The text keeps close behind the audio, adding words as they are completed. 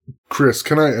Chris,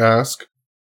 can I ask,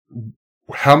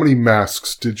 how many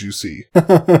masks did you see?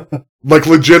 Like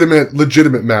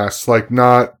legitimate masks, like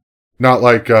not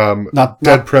like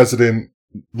dead president,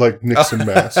 like Nixon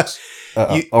masks.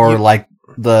 Like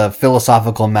the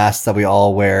philosophical masks that we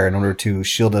all wear in order to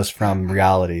shield us from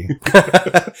reality.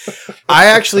 I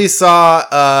actually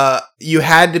saw you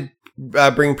had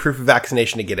to bring proof of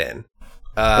vaccination to get in.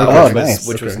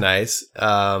 Which was nice.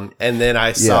 And then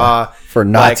I saw for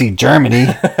Nazi Germany.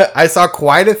 I saw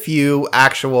quite a few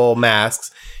actual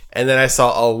masks, and then I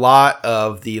saw a lot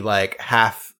of the like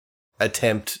half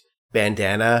attempt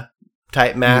bandana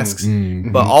type masks.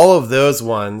 But all of those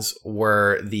ones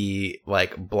were the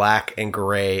like black and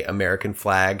gray American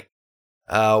flag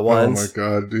ones. Oh my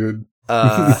god, dude.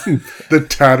 The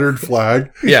tattered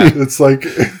flag. Yeah. It's like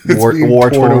it's war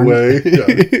torn away.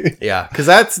 Yeah. Because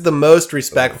that's the most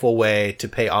respectful way to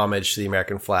pay homage to the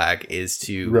American flag, is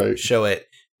to show it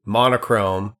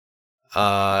monochrome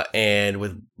and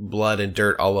with blood and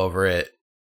dirt all over it,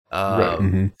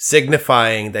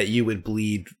 signifying that you would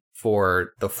bleed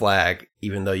for the flag,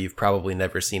 even though you've probably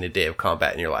never seen a day of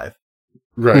combat in your life.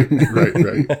 Right.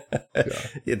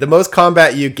 Yeah, the most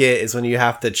combat you get is when you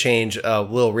have to change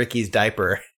little Ricky's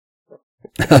diaper.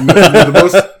 They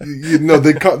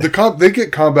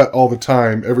get combat all the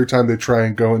time. Every time they try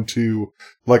and go into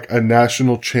like a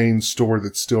national chain store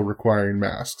that's still requiring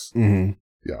masks. Mm-hmm.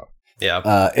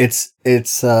 Yeah. It's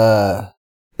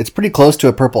pretty close to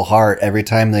a Purple Heart every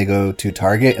time they go to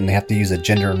Target and they have to use a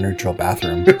gender neutral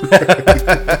bathroom.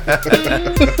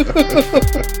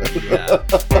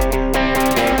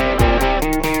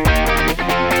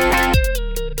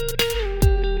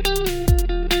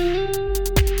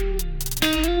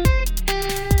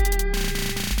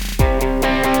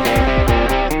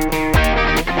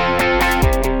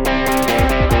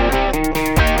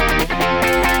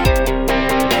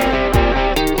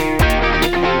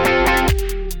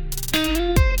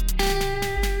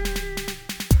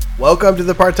 Welcome to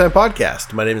the Part-Time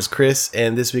Podcast. My name is Chris,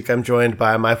 and this week I'm joined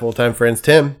by my full-time friends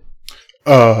Tim.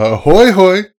 Hoy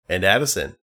hoy. And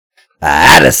Addison.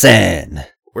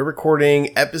 We're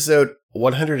recording episode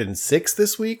 106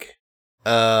 this week.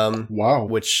 Wow.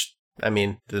 Which, I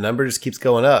mean, the number just keeps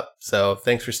going up, so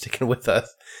thanks for sticking with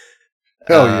us.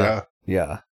 Hell yeah.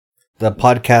 Yeah. The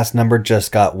podcast number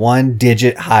just got one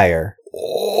digit higher.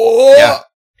 Oh! Yeah.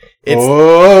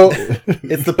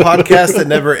 It's the podcast that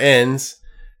never ends.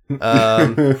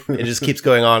 It just keeps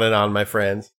going on and on, my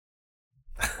friends.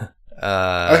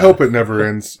 I hope it never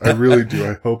ends. I really do.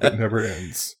 I hope it never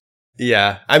ends.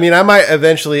 Yeah. I mean, I might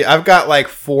eventually. I've got like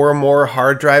 4 more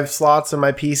hard drive slots on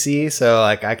my PC, so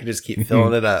like I could just keep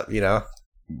filling it up, you know?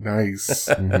 Nice.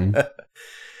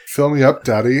 Fill me up,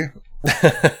 daddy.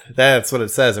 That's what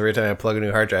it says every time I plug a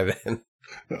new hard drive in.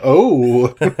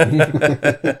 Oh.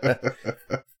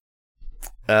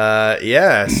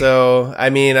 Yeah, so, I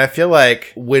mean, I feel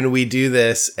like when we do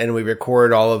this and we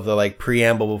record all of the, like,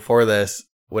 preamble before this,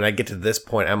 when I get to this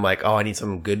point, I'm like, oh, I need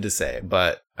something good to say,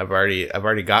 but I've already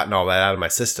gotten all that out of my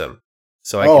system,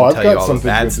 so I can tell you all the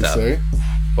bad stuff. To say.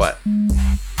 What?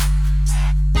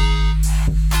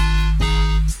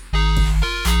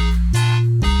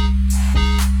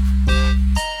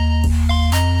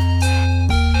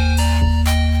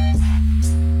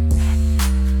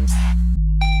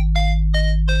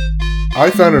 I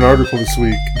found an article this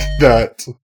week that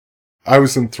I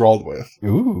was enthralled with.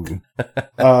 Ooh.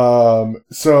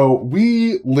 So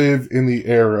we live in the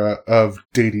era of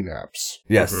dating apps.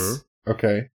 Yes. Mm-hmm.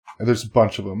 Okay. And there's a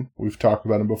bunch of them. We've talked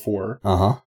about them before.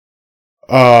 Uh-huh.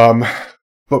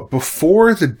 But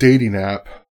before the dating app,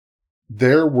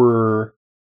 there were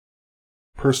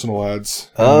personal ads.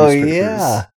 Oh,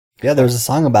 yeah. Yeah, there was a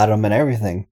song about them and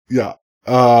everything. Yeah.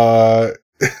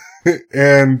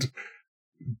 And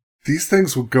these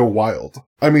things would go wild.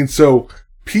 I mean, so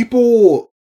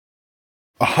people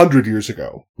 100 years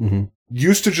ago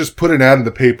used to just put an ad in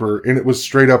the paper and it was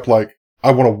straight up like,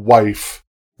 I want a wife.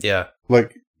 Yeah.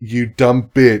 Like, you dumb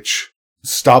bitch,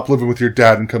 stop living with your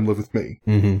dad and come live with me.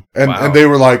 Mm-hmm. And they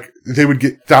were like, they would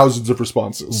get thousands of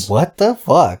responses. What the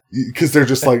fuck? Because they're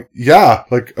just like, yeah,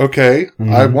 like, okay,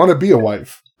 I want to be a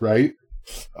wife, right?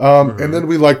 And then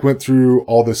we like went through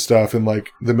all this stuff in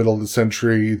like the middle of the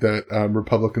century that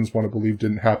Republicans want to believe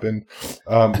didn't happen,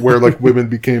 where like women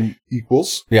became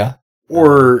equals. Yeah.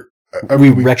 Or I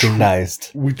mean, we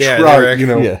recognized. We tried, you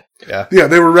know. Yeah.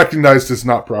 They were recognized as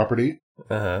not property.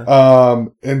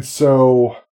 And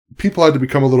so people had to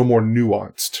become a little more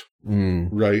nuanced,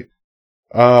 right?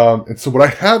 And so what I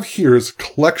have here is a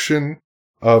collection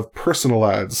of personal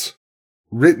ads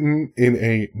written in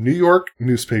a New York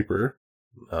newspaper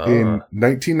in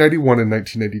 1991 and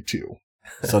 1992.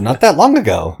 So not that long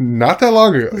ago. Not that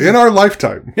long ago. In our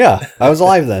lifetime. Yeah, I was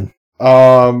alive then.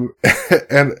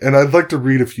 And I'd like to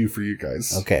read a few for you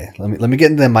guys. Okay, let me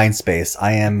get into the mind space.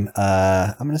 I am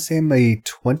I'm gonna say I'm a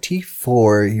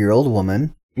 24-year-old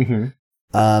woman.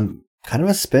 Mm-hmm. Kind of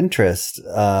a spintress.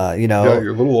 Yeah,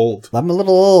 you're a little old. I'm a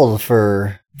little old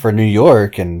for New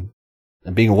York and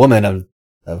being a woman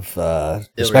of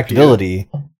respectability.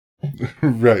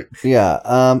 Right. Yeah.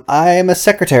 I am a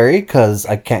secretary because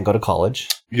I can't go to college.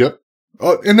 Yep.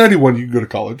 In 91, you can go to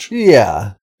college.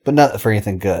 Yeah. But not for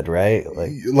anything good, right?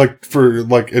 Like for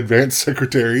advanced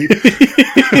secretary.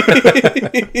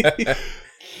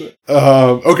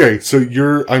 Okay, so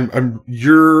you're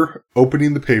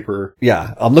opening the paper.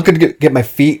 Yeah, I'm looking to get my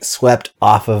feet swept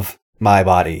off of my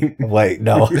body. Wait,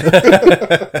 no.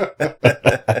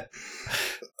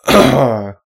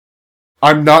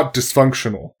 I'm not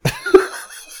dysfunctional.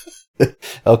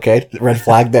 Okay, red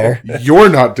flag there. You're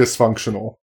not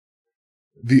dysfunctional.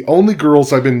 The only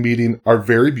girls I've been meeting are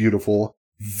very beautiful,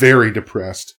 very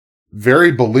depressed,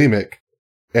 very bulimic,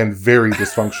 and very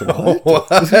dysfunctional. What?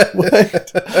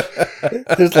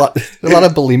 There's a lot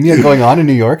of bulimia going on in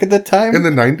New York at that time? In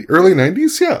the early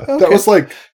 90s, yeah. Okay. That was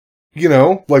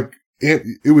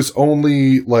it was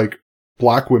only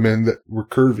black women that were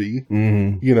curvy.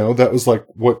 Mm-hmm. That was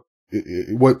what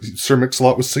Sir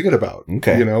Mix-a-Lot was singing about.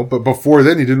 Okay. But before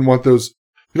then, you don't want those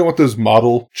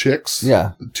model chicks.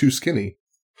 Yeah. Too skinny.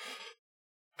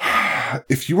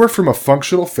 If you are from a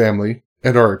functional family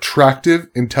and are attractive,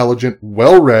 intelligent,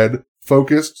 well-read,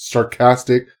 focused,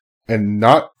 sarcastic, and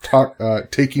not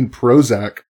taking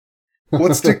Prozac,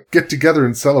 let's get together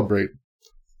and celebrate.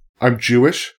 I'm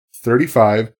Jewish,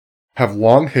 35, have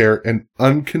long hair, and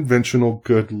unconventional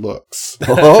good looks.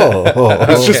 Oh,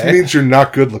 this just means you're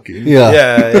not good looking.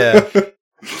 Yeah.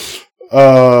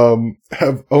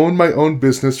 Have owned my own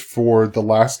business for the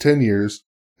last 10 years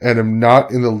and am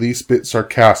not in the least bit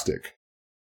sarcastic.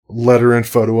 Letter and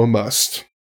photo a must.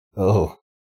 Oh.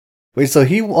 Wait, so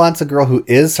he wants a girl who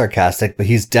is sarcastic, but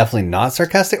he's definitely not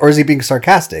sarcastic? Or is he being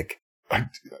sarcastic? I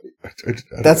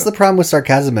That's the problem with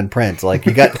sarcasm in print. You need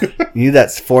that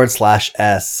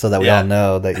 /S so that we all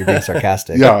know that you're being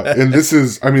sarcastic. Yeah, and this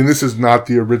is not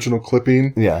the original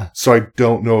clipping. Yeah. So I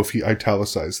don't know if he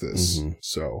italicized this. Mm-hmm.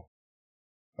 So,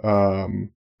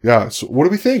 yeah. So what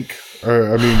do we think?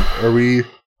 Are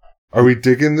we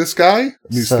digging this guy?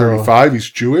 He's 35. He's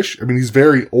Jewish. He's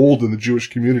very old in the Jewish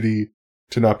community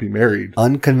to not be married.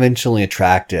 Unconventionally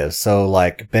attractive. So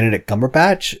Benedict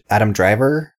Cumberbatch, Adam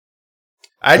Driver.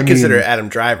 I'd consider Adam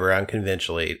Driver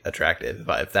unconventionally attractive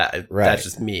if that's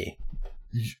just me.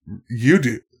 You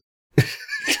do.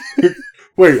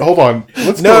 Wait, hold on.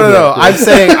 No. I'm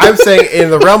saying in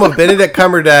the realm of Benedict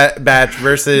Cumberbatch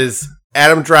versus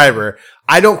Adam Driver,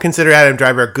 I don't consider Adam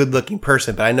Driver a good-looking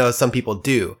person, but I know some people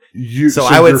do. So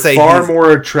I would say far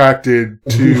more attracted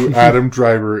to Adam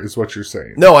Driver is what you're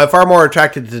saying. No, I'm far more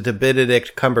attracted to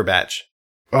Benedict Cumberbatch.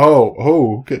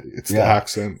 Oh, okay. It's the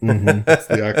accent. Mm-hmm. It's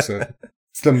the accent.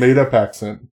 It's the made-up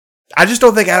accent. I just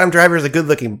don't think Adam Driver is a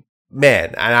good-looking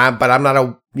man, but I'm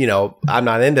not I'm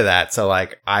not into that. So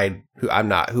I'm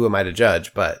not. Who am I to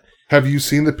judge? But have you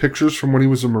seen the pictures from when he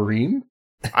was a Marine?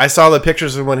 I saw the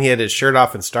pictures of when he had his shirt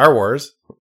off in Star Wars.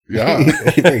 Yeah.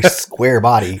 Very square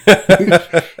body.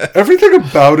 Everything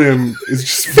about him is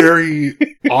just very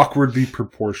awkwardly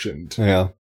proportioned.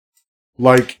 Yeah.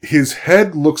 His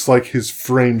head looks like his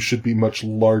frame should be much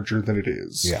larger than it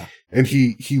is. Yeah. And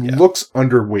he looks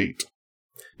underweight.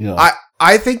 Yeah.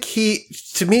 I think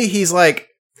to me he's like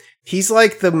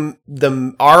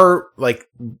our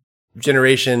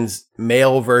generation's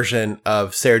male version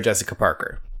of Sarah Jessica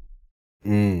Parker.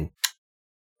 Mm.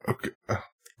 Okay.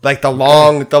 The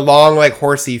long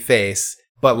horsey face,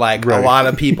 but right. A lot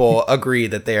of people agree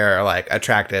that they are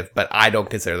attractive, but I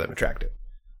don't consider them attractive.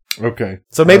 Okay.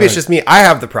 So maybe it's just me. I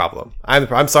have the problem.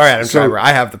 I'm sorry, Adam Driver.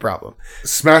 I have the problem.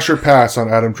 Smash or pass on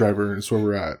Adam Driver is where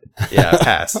we're at. Yeah,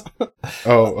 pass.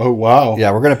 Oh, wow.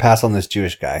 Yeah, we're going to pass on this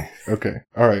Jewish guy. Okay.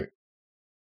 All right.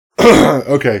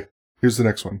 Okay. Here's the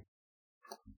next one.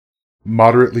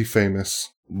 Moderately famous.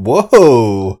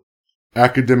 Whoa.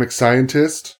 Academic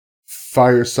scientist.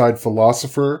 Fireside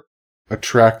philosopher.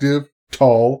 Attractive.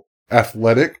 Tall.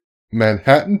 Athletic.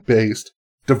 Manhattan-based.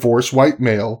 Divorced white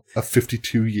male of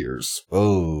 52 years.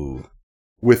 Oh.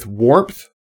 With warmth,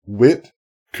 wit,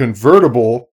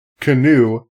 convertible,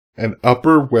 canoe, and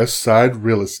Upper West Side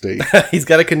real estate. He's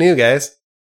got a canoe, guys.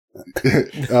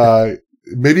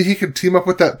 Maybe he could team up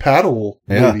with that paddle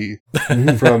lady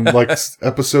from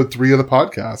episode 3 of the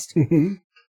podcast.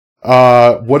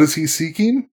 What is he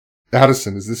seeking?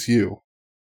 Addison, is this you?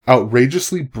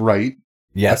 Outrageously bright,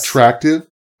 yes, attractive,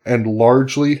 and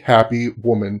largely happy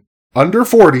woman under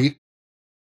 40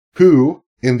 who,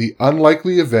 in the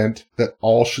unlikely event that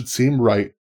all should seem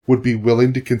right, would be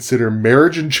willing to consider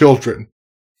marriage and children.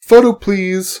 Photo,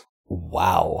 please.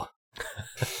 Wow.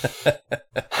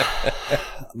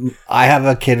 I have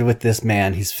a kid with this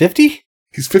man. He's 50?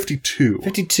 He's 52.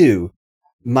 52.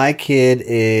 My kid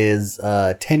is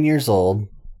 10 years old.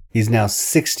 He's now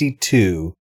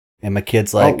 62. And my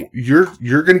kid's like... Oh,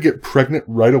 you're going to get pregnant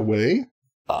right away?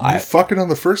 You fucking on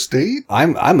the first date?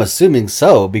 I'm assuming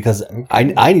so, because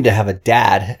I need to have a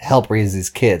dad help raise these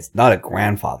kids, not a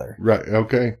grandfather. Right,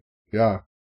 okay. Yeah.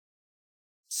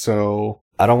 So...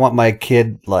 I don't want my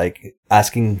kid, like,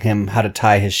 asking him how to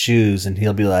tie his shoes, and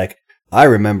he'll be like, I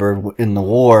remember in the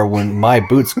war when my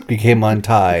boots became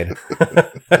untied.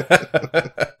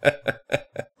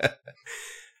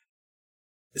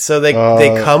 So they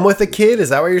come with a kid? Is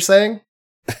that what you're saying?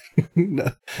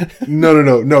 No.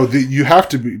 You have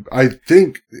to be. I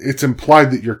think it's implied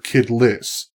that you're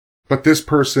kidless, but this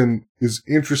person is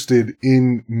interested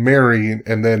in marrying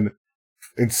and then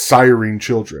in siring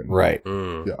children. Right.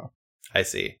 Yeah. I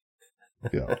see.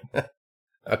 Yeah.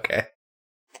 Okay.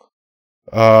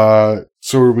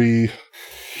 So are we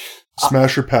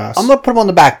smash or pass? I'm gonna put him on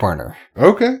the back burner.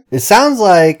 Okay. It sounds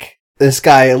like this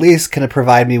guy at least can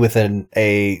provide me with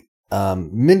a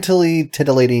mentally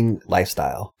titillating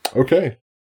lifestyle. Okay.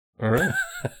 All right.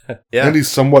 Yeah. And he's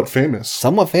somewhat famous.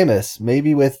 Somewhat famous,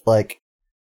 maybe with like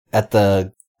at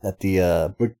the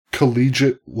like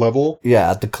collegiate level.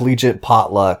 Yeah, at the collegiate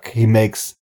potluck, he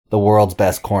makes the world's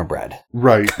best cornbread.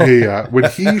 Right. Yeah. When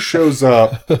he shows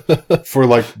up for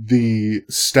like the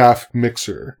staff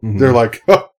mixer, they're like,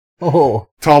 oh,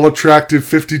 tall, attractive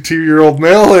 52-year-old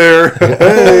male here.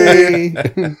 Hey.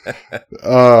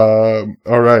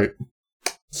 All right.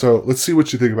 So let's see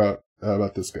what you think about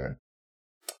this guy.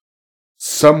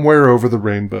 Somewhere Over the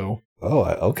Rainbow. Oh,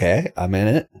 okay. I'm in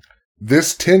it.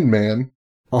 This Tin Man,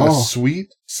 a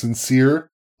sweet, sincere,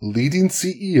 leading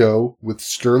CEO with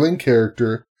sterling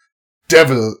character,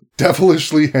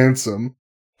 devilishly handsome,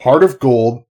 heart of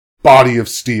gold, body of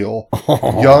steel,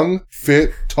 young,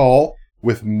 fit, tall,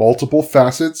 with multiple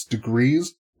facets,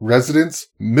 degrees, residence,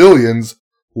 millions,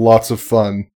 lots of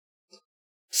fun.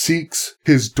 Seeks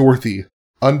his Dorothy,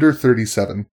 under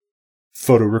 37.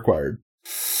 Photo required.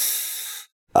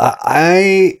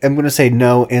 I am going to say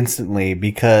no instantly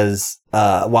because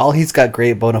while he's got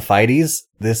great bona fides,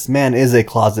 this man is a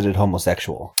closeted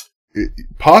homosexual.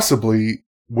 Possibly,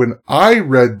 when I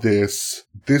read this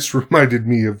reminded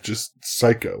me of just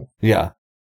Psycho. Yeah.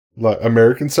 Like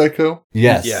American Psycho?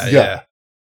 Yes. Yeah.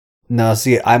 No,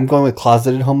 see, I'm going with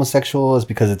closeted homosexual is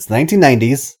because it's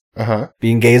 1990s. Uh-huh.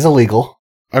 Being gay is illegal.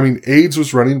 I mean, AIDS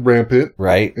was running rampant.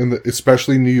 Right.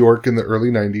 Especially New York in the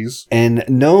early 90s. And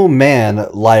no man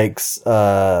likes,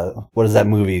 what is that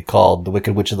movie called? The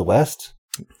Wicked Witch of the West?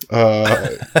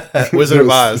 Wizard of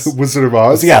Oz. Wizard of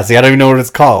Oz? Yeah, see, I don't even know what it's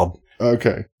called.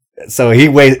 Okay. So he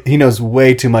knows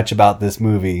way too much about this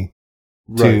movie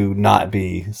to not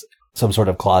be some sort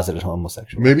of closeted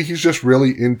homosexual. Maybe he's just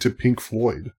really into Pink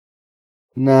Floyd.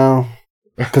 No.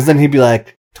 Because then he'd be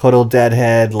like, total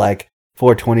deadhead, like,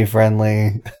 420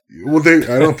 friendly. Well,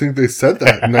 I don't think they said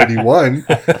that in 91.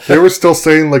 They were still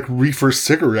saying like reefer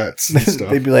cigarettes and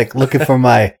stuff. They'd be like, looking for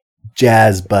my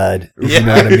jazz bud. Yeah. You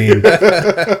know what I mean?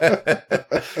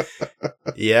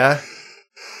 Yeah.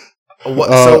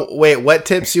 So wait, what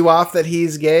tips you off that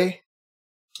he's gay?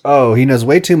 Oh, he knows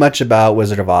way too much about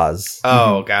Wizard of Oz.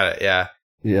 Oh, got it. Yeah.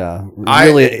 Yeah.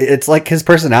 Really, it's like his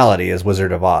personality is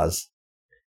Wizard of Oz.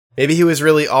 Maybe he was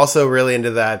also really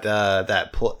into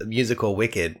that musical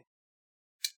Wicked.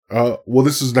 Well,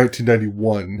 this is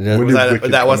 1991.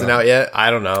 That wasn't out yet?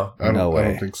 I don't know. I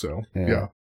don't think so. Yeah.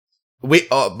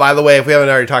 By the way, if we haven't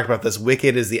already talked about this,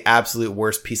 Wicked is the absolute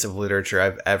worst piece of literature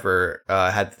I've ever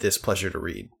had the displeasure to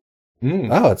read.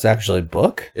 Oh, it's actually a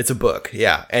book? It's a book,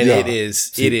 yeah. And it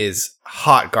is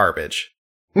hot garbage.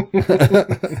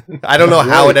 I don't know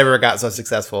how it ever got so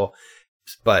successful,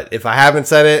 but if I haven't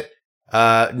said it,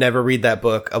 never read that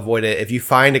book. Avoid it. If you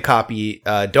find a copy,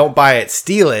 don't buy it,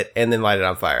 steal it, and then light it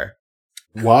on fire.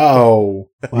 Wow.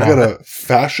 We got a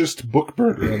fascist book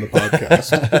burner on the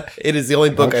podcast. It is the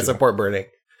only book I support burning.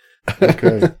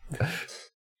 Okay.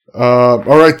 All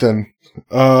right then.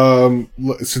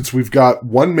 Since we've got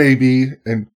one maybe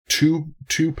and two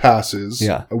passes,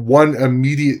 one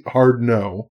immediate hard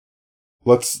no,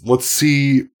 let's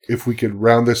see if we could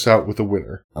round this out with a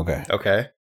winner. Okay.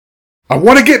 I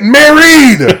want to get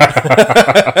married!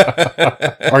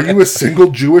 Are you a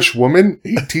single Jewish woman,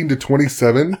 18 to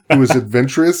 27, who is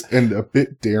adventurous and a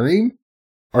bit daring?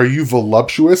 Are you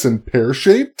voluptuous and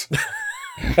pear-shaped?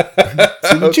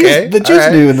 The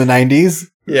juice knew in the 90s.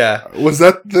 Yeah. Was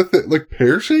that like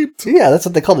pear-shaped? Yeah, that's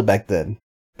what they called it back then.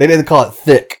 They didn't call it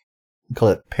thick. They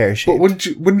called it pear-shaped. But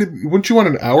wouldn't you want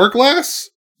an hourglass?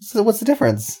 So what's the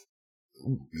difference?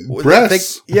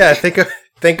 Breasts.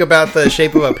 Think about the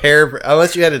shape of a pear.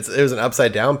 Unless you had it was an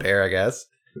upside down pear, I guess.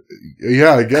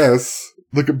 Yeah, I guess.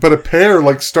 But a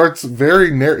pear starts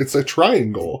very narrow. It's a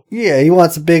triangle. Yeah, he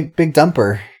wants a big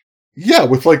dumper. Yeah,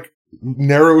 with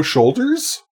narrow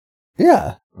shoulders.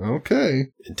 Yeah. Okay.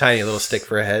 A tiny little stick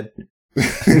for a head.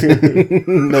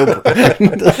 Nope.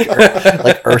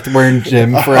 Like Earthworm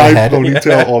Jim for a high head.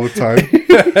 Ponytail all the time.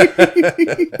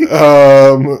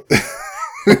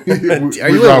 Are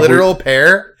you a literal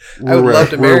pear? I would love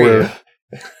to marry you.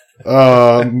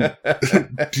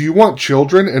 Do you want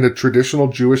children in a traditional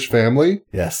Jewish family?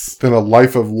 Yes. Then a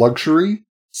life of luxury,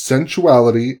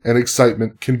 sensuality, and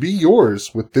excitement can be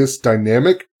yours with this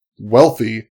dynamic,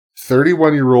 wealthy,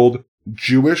 31-year-old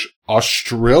Jewish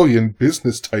Australian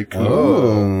business tycoon.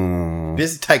 Oh.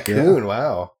 Business tycoon,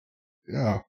 wow.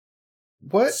 Yeah.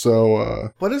 What?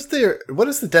 So, what is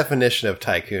the definition of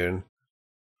tycoon?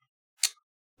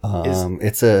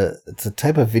 It's a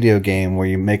type of video game where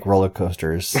you make roller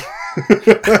coasters.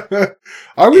 I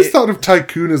always thought of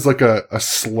tycoon as like a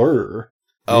slur.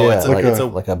 Oh, yeah, it's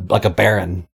like a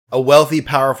baron. A wealthy,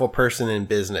 powerful person in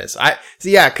business.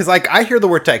 Because I hear the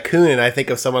word tycoon and I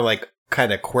think of someone like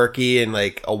kind of quirky and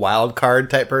like a wild card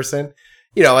type person.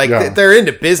 You know, they're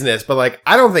into business, but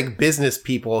I don't think business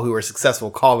people who are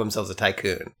successful call themselves a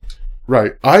tycoon.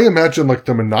 Right. I imagine like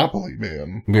the Monopoly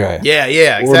man. Right.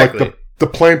 Yeah, exactly. Or like the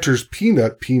Planter's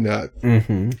Peanut.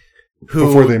 Mm-hmm.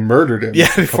 Before they murdered him. Yeah,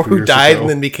 who died and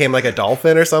then became like a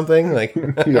dolphin or something. Like,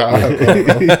 yeah.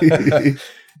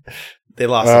 They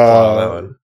lost the plot on that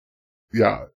one.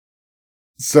 Yeah.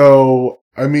 So,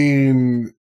 I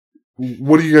mean,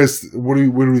 what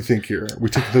do we think here? We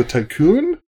take the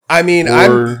tycoon? I mean,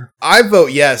 I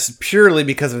vote yes purely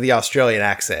because of the Australian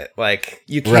accent. Like,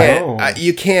 you can't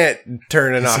you can't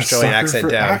turn an Australian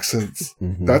accent down. Accents.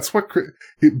 Mm-hmm. That's what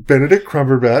Benedict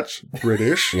Cumberbatch,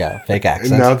 British. Yeah, fake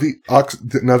accent. And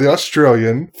now the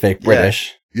Australian, fake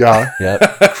British. Yeah. Yep.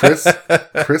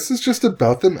 Chris is just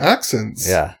about them accents.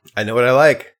 Yeah. I know what I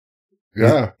like.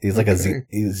 Yeah. He's like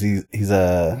he's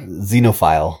a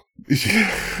xenophile.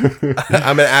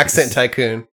 I'm an accent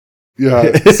tycoon.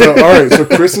 Yeah. So all right. So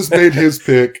Chris has made his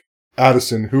pick.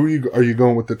 Addison, are you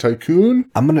going with the tycoon?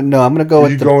 I'm gonna go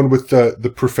with going with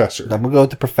the professor. I'm gonna go with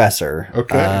the professor.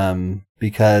 Okay.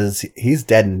 Because he's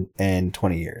dead in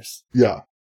 20 years. Yeah.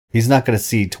 He's not gonna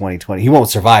see 2020. He won't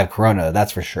survive Corona.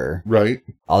 That's for sure. Right.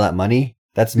 All that money.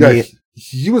 That's me.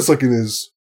 He was like in his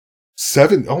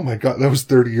oh my God, that was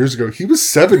 30 years ago. He was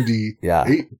 70. Yeah.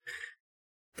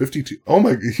 52. Oh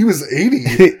my, he was 80.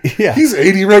 Yeah. He's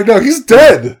 80 right now. He's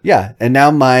dead. Yeah. And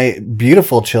now my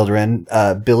beautiful children,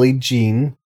 Billie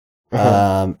Jean,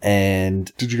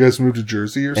 and did you guys move to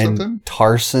Jersey or something?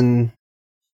 Tarson.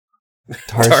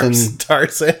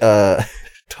 Tarson.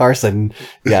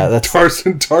 Yeah, that's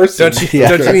Tarson. Don't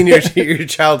you mean your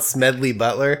child Smedley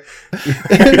Butler?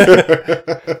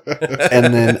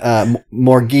 And then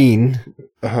Morgine.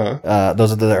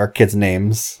 Those are our kids'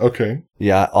 names. Okay.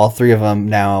 Yeah, all three of them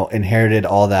now inherited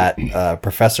all that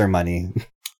professor money.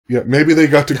 Yeah, maybe they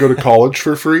got to go to college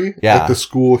for free at the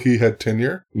school he had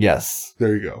tenure. Yes.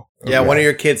 There you go. Okay. Yeah, one of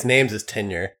your kids' names is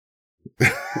Tenure. All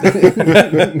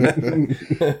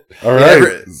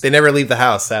right. They never leave the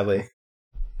house, sadly.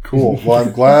 Cool. Well,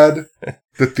 I'm glad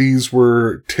that these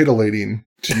were titillating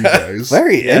to you guys.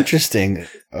 Very interesting.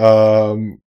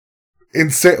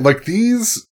 Insane. Like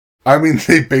these, I mean,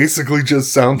 they basically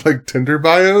just sound like Tinder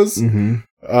bios.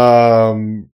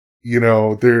 Mm-hmm. You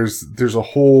know, there's a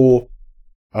whole,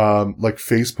 like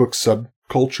Facebook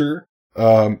subculture,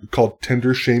 called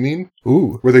Tinder shaming.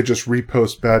 Ooh. Where they just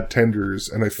repost bad Tinders.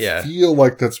 And I feel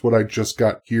like that's what I just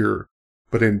got here,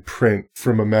 but in print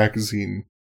from a magazine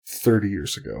 30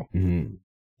 years ago. Mm-hmm.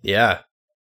 Yeah.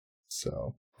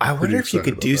 So I wonder if you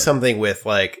could do something with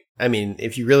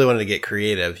if you really wanted to get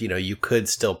creative, you could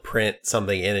still print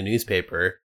something in a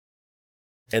newspaper.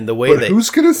 And the way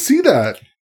who's going to see that?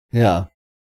 Yeah.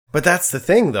 But that's the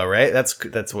thing though, right?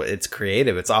 That's what it's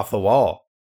creative. It's off the wall.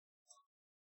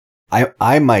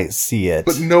 I might see it.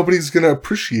 But nobody's going to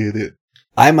appreciate it.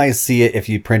 I might see it if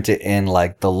you print it in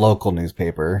like the local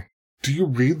newspaper. Do you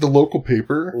read the local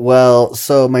paper? Well,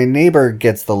 so my neighbor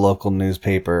gets the local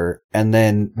newspaper and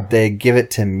then they give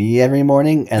it to me every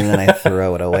morning and then I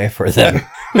throw it away for them.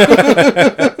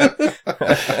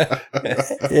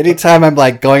 Anytime I'm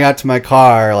like going out to my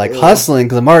car, like hustling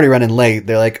because I'm already running late,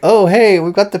 they're like, "Oh, hey,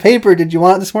 we've got the paper. Did you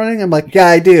want it this morning?" I'm like, "Yeah,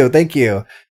 I do. Thank you."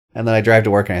 and then I drive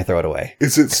to work and I throw it away.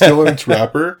 Is it still in its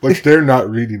wrapper? Like, they're not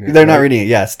reading it. They're not reading it.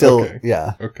 Yeah, still, Okay.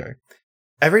 yeah. Okay.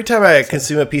 Every time I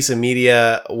consume a piece of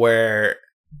media where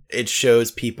it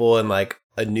shows people in like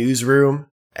a newsroom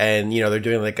and, they're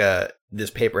doing like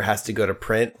this paper has to go to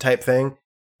print type thing.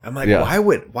 I'm like, why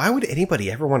would anybody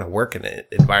ever want to work in an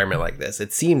environment like this?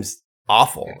 It seems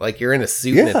awful. Like you're in a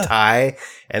suit and a tie,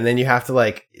 and then you have to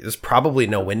there's probably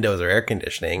no windows or air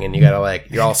conditioning, and you gotta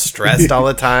you're all stressed all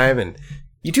the time, and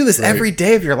you do this every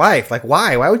day of your life. Like,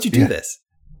 why? Why would you do this?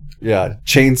 Yeah,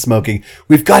 chain smoking.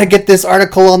 We've got to get this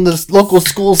article on the local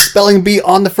school spelling bee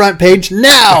on the front page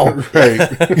now. Right.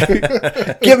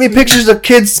 Get me pictures of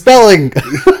kids spelling.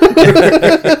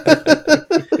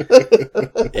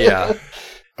 Yeah.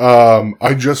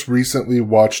 I just recently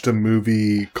watched a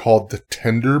movie called The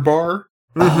Tender Bar,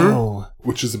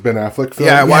 which is a Ben Affleck film.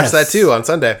 Yeah, I watched that too on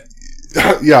Sunday.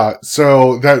 Yeah,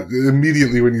 so that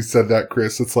immediately when you said that,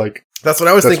 Chris, it's like that's what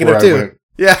I was thinking of too.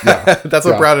 Yeah, that's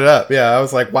what Yeah. brought it up. Yeah, I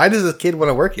was like, why does this kid want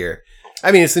to work here?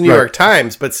 I mean, it's the New York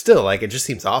Times, but still, it just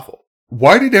seems awful.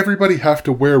 Why did everybody have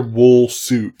to wear wool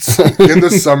suits in the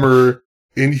summer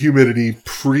in humidity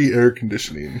pre-air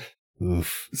conditioning?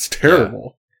 Oof. It's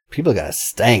terrible. People got to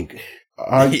stank.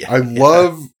 I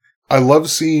love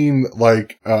seeing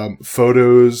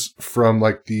photos from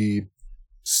the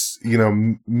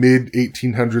mid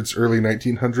 1800s, early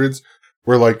 1900s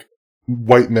where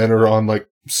white men are on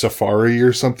safari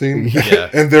or something,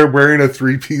 and they're wearing a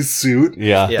 3-piece suit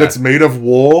that's made of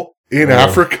wool in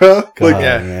Africa. God,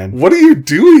 man. What are you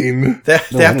doing? They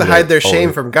have to hide their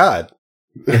shame from God.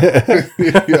 Yeah.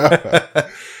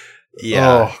 Yeah.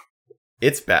 Oh.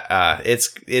 It's bad.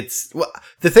 It's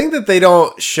the thing that they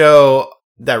don't show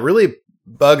that really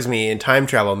bugs me in time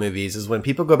travel movies is when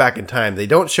people go back in time, they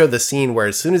don't show the scene where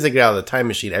as soon as they get out of the time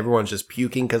machine, everyone's just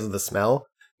puking because of the smell.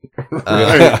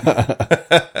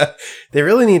 They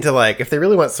really need to if they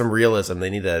really want some realism, they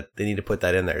need to put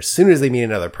that in there. As soon as they meet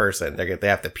another person, they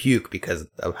have to puke because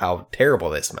of how terrible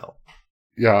they smell.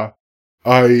 Yeah.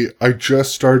 I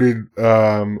just started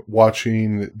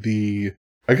watching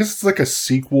I guess it's a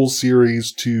sequel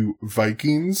series to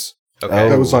Vikings. Okay.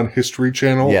 That was on History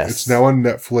Channel. Yes. It's now on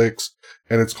Netflix,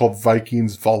 and it's called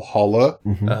Vikings Valhalla.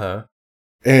 Mm-hmm. Uh-huh.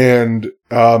 And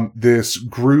this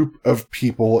group of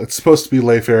people, it's supposed to be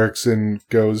Leif Erikson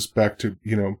goes back to,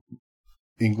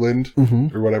 England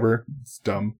or whatever. It's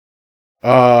dumb.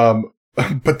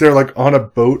 But they're on a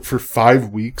boat for 5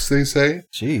 weeks, they say.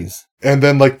 Jeez. And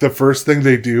then the first thing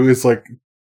they do is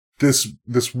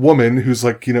this woman who's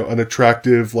an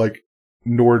attractive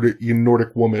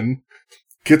Nordic woman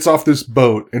gets off this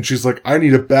boat and she's like, I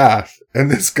need a bath. And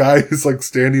this guy is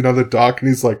standing on the dock and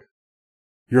he's like,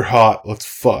 you're hot, let's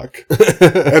fuck. And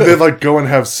then go and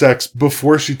have sex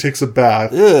before she takes a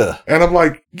bath. Ugh. And I'm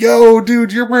like, yo,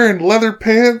 dude, you're wearing leather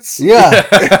pants? Yeah.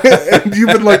 And you've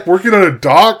been working on a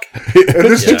dock? And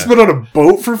this chick's been on a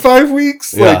boat for 5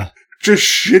 weeks? Yeah. Just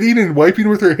shitting and wiping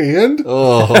with her hand?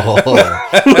 Oh.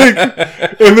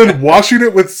 And then washing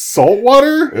it with salt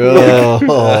water? Oh.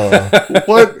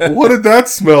 What did that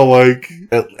smell like?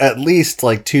 At least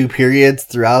 2 periods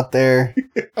throughout there.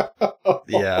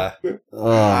 Yeah.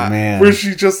 Oh man. Where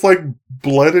she just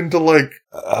bled into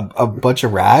a bunch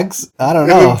of rags? I don't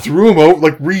and know. then threw them out,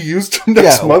 reused them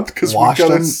next month because we washed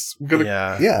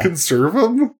gotta conserve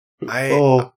them.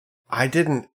 I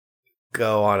didn't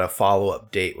go on a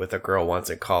follow-up date with a girl once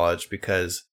in college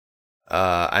because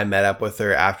I met up with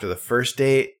her after the first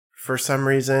date for some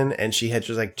reason, and she had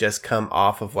just come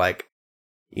off of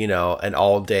an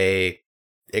all-day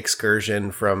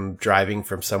excursion from driving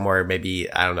from somewhere,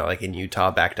 maybe I don't know, in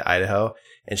Utah back to Idaho,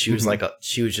 and she was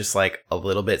she was just a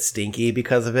little bit stinky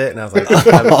because of it, and I was like,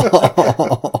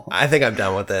 I think I'm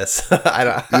done with this. I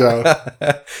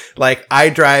don't. I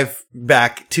drive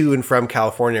back to and from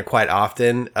California quite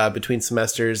often between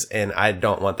semesters, and I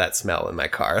don't want that smell in my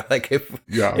car.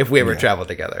 If we ever travel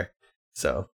together,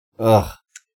 so. Ugh.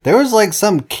 There was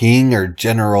some king or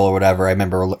general or whatever I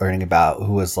remember learning about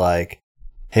who was like,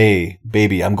 hey,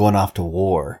 baby, I'm going off to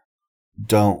war.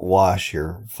 Don't wash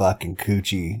your fucking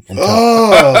coochie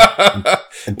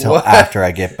until after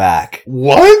I get back.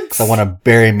 What? 'Cause I want to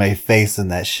bury my face in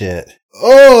that shit.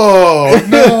 Oh,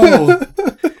 no.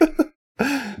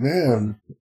 Man.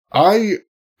 I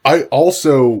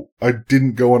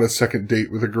didn't go on a second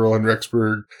date with a girl in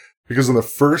Rexburg because on the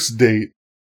first date,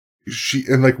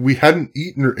 we hadn't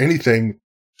eaten or anything.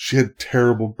 She had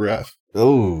terrible breath.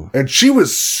 Oh. And she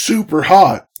was super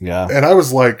hot. Yeah. And I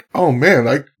was like, oh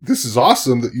man, this is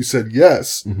awesome that you said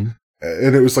yes. Mm-hmm.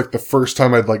 And it was the first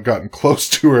time I'd gotten close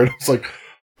to her. And I was like,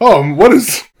 what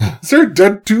is there a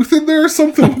dead tooth in there or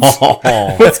something?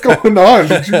 What's going on?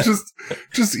 Did you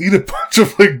just eat a bunch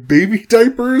of like baby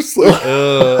diapers? Like,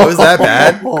 was that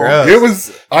bad? Gross. It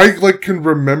was, I like can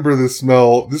remember the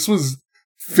smell. This was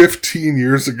 15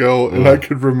 years ago and I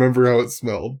could remember how it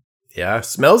smelled. Yeah.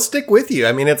 Smells stick with you.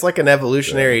 I mean, it's like an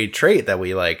evolutionary trait that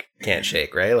we like can't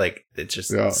shake, right? Like it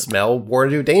just smell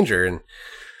warns you of danger.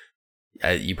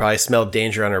 And you probably smelled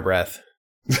danger on her breath.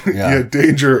 Yeah,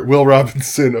 danger, Will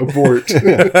Robinson, abort.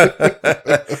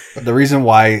 The reason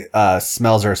why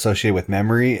smells are associated with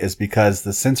memory is because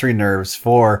the sensory nerves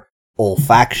for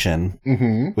olfaction,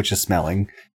 which is smelling,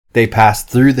 they pass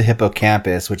through the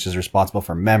hippocampus, which is responsible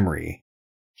for memory.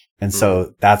 And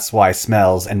so that's why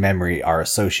smells and memory are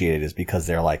associated, is because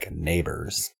they're like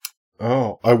neighbors.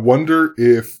 Oh, I wonder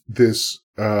if this,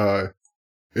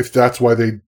 if that's why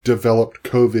they developed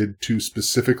COVID to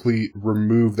specifically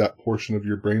remove that portion of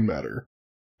your brain matter.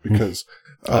 Because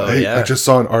I just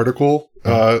saw an article,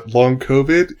 long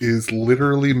COVID is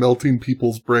literally melting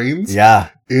people's brains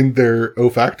in their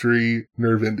olfactory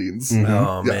nerve endings.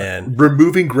 Oh, man.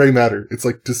 Removing gray matter. It's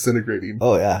like disintegrating.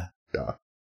 Oh, yeah. Yeah.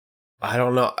 I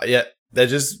don't know. Yeah, that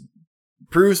just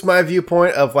proves my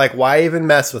viewpoint of like, why even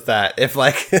mess with that? If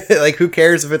like, like who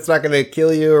cares if it's not going to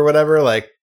kill you or whatever? Like,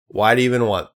 why do you even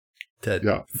want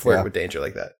to flirt with danger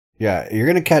like that? Yeah, you're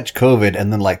going to catch COVID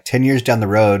and then like 10 years down the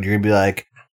road, you're going to be like,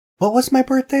 what was my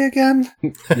birthday again?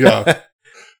 Yeah.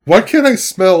 Why can't I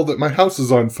smell that my house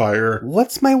is on fire?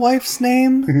 What's my wife's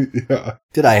name? Yeah.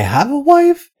 Did I have a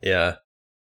wife? Yeah.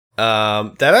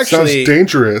 That actually sounds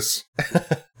dangerous.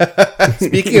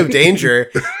 Speaking of danger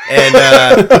and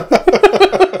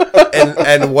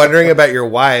and wondering about your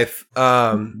wife,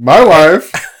 my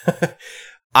wife.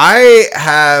 I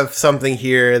have something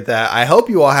here that I hope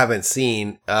you all haven't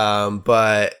seen,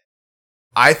 but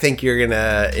I think you're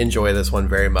gonna enjoy this one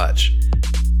very much.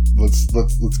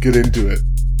 Let's get into it.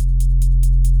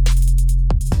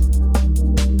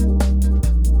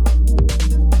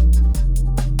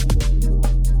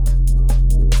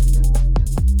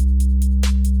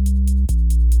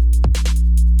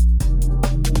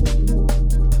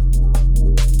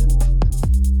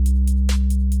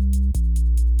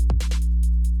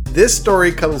 This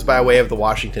story comes by way of the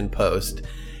Washington Post,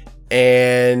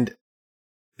 and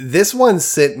this one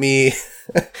sent me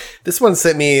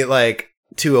like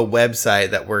to a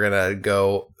website that we're gonna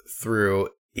go through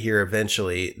here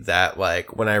eventually, that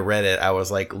like when I read it I was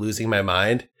like losing my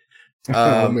mind.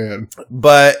 Oh man.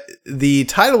 But the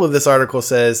title of this article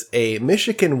says, a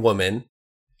Michigan woman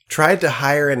tried to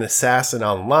hire an assassin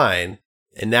online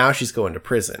and now she's going to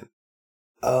prison.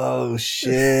 Oh,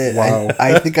 shit. Wow.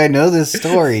 I think I know this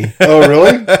story. Oh,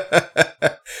 really?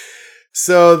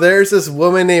 So there's this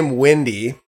woman named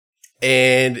Wendy,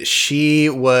 and she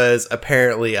was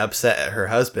apparently upset at her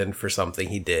husband for something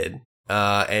he did.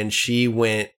 And she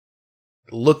went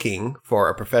looking for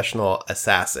a professional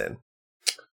assassin.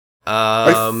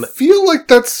 I feel like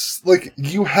that's like,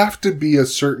 you have to be a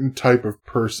certain type of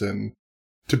person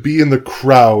to be in the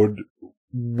crowd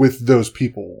with those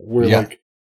people where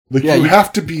you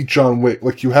have to be John Wick.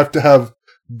 Like, you have to have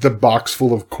the box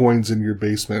full of coins in your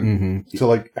basement to,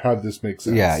 like, have this make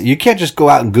sense. Yeah, you can't just go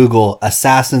out and Google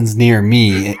assassins near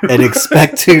me and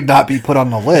expect to not be put on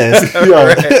the list.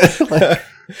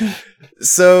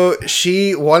 So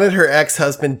she wanted her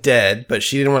ex-husband dead, but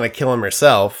she didn't want to kill him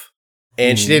herself.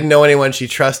 And she didn't know anyone she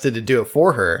trusted to do it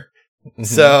for her.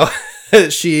 So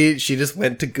she just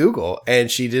went to Google and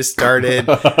she just started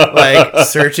like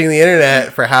searching the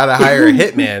internet for how to hire a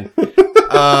hitman.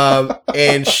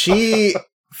 And she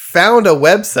found a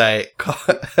website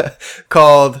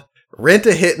called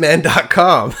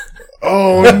rentahitman.com.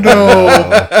 Oh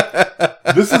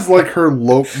no. This is like her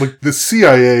like the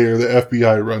CIA or the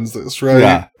FBI runs this, right?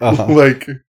 Yeah. Like,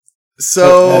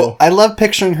 so I love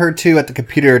picturing her too at the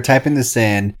computer typing this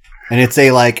in. And it's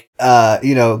a like,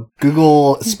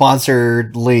 Google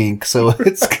sponsored link. So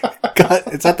it's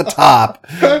at the top.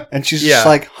 And she's just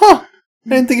like, I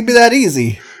didn't think it'd be that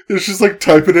easy. It's just like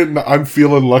typing it and I'm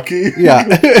feeling lucky. Yeah.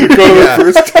 Go to the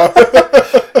first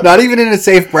time. Not even in a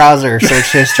safe browser,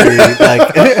 search history,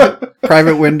 like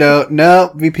private window.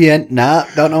 No, VPN. No,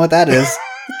 don't know what that is.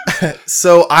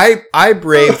 So I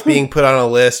braved being put on a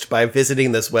list by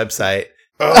visiting this website.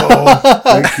 Oh,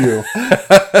 thank you.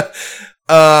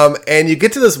 And you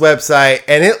get to this website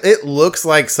and it looks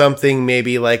like something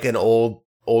maybe like an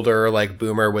older like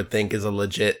boomer would think is a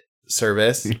legit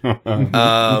service.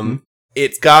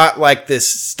 It's got like this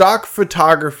stock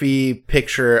photography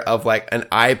picture of like an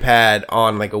iPad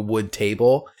on like a wood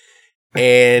table.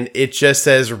 And it just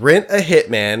says, rent a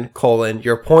hitman,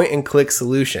 your point and click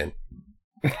solution.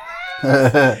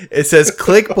 It says,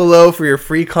 click below for your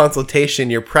free consultation.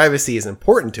 Your privacy is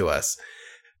important to us.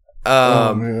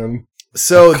 Oh, man.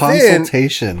 So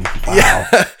consultation. Then, wow.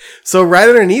 Yeah. So right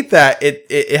underneath that,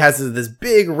 it has this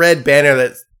big red banner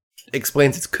that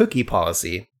explains its cookie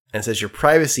policy and says your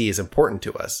privacy is important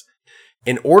to us.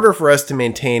 In order for us to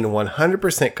maintain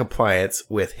 100% compliance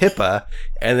with HIPAA,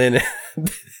 and then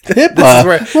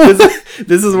HIPAA.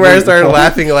 This is where I started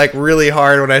laughing like really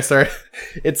hard when I started.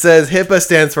 It says HIPAA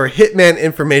stands for Hitman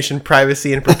Information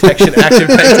Privacy and Protection Act of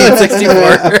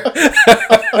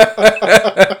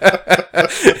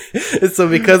 1964. So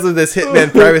because of this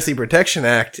Hitman Privacy Protection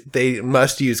Act, they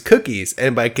must use cookies.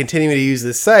 And by continuing to use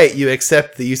this site, you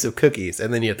accept the use of cookies.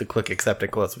 And then you have to click accept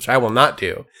and close, which I will not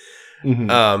do.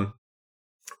 Mm-hmm.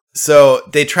 So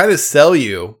they try to sell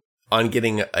you on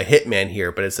getting a hitman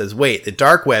here, but it says, wait, the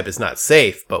dark web is not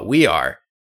safe, but we are.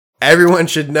 Everyone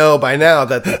should know by now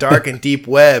that the dark and deep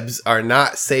webs are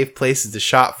not safe places to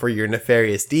shop for your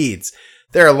nefarious deeds.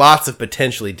 There are lots of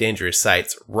potentially dangerous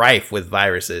sites rife with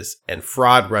viruses, and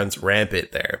fraud runs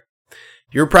rampant there.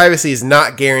 Your privacy is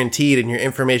not guaranteed, and your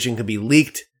information can be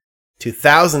leaked to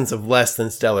thousands of less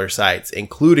than stellar sites,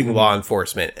 including law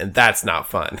enforcement, and that's not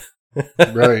fun.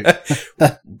 Right.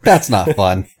 That's not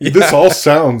fun. Yeah. This all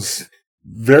sounds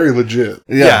very legit.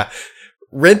 Yeah.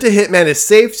 Rent a Hitman is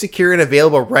safe, secure, and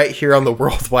available right here on the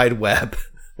World Wide Web.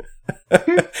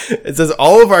 It says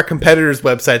all of our competitors'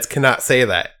 websites cannot say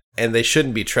that, and they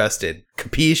shouldn't be trusted.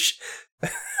 Capiche?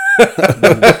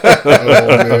 Oh,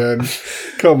 man.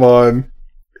 Come on.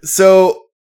 So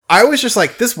I was just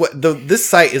like, this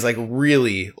site is like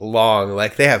really long.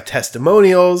 Like they have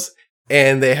testimonials,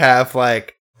 and they have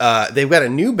like, they've got a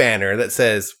new banner that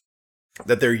says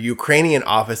that their Ukrainian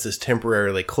office is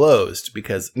temporarily closed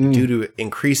because due to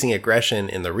increasing aggression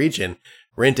in the region,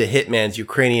 Rent a Hitman's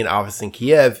Ukrainian office in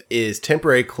Kiev is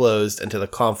temporarily closed until the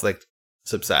conflict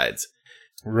subsides.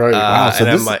 Right. Wow. So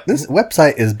this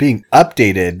website is being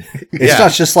updated. It's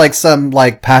not just like some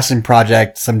like passion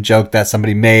project, some joke that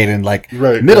somebody made in like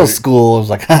middle school. It was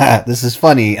like, haha, this is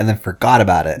funny, and then forgot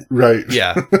about it. Right.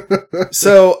 Yeah.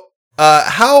 So,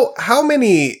 how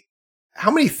many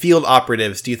field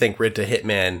operatives do you think Rent a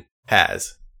Hitman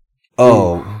has?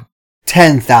 Oh,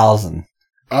 10,000.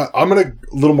 I'm going to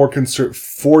a little more concerned.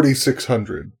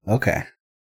 4,600. Okay.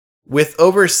 With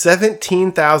over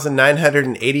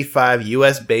 17,985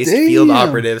 US-based field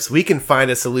operatives, we can find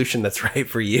a solution that's right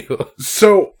for you.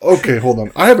 So, okay, hold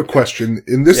on. I have a question,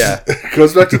 and this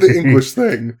goes back to the English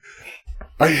thing.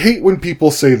 I hate when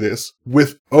people say this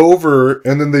with over,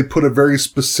 and then they put a very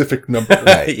specific number.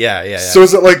 Right. Yeah. So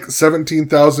is it like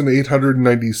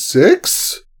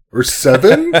 17,896 or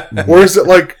 7? Or is it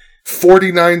like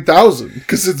 49,000?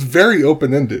 Because it's very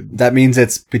open-ended. That means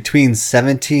it's between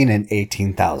 17 and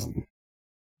 18,000.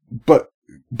 But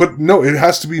no, it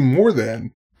has to be more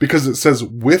than, because it says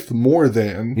with more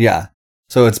than. Yeah.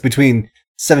 So it's between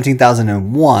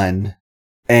 17,001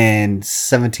 and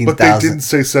 17,000. But they didn't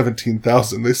say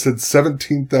 17,000. They said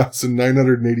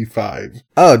 17,985.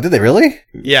 Oh, did they really?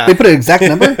 Yeah. They put an exact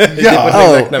number?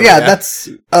 Yeah. That's...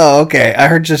 Oh, okay. I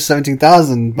heard just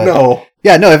 17,000, but... No.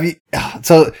 Yeah, no, if you...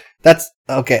 So, that's...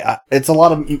 Okay, it's a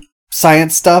lot of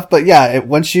science stuff, but yeah,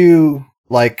 once you,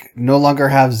 like, no longer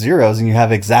have zeros and you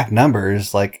have exact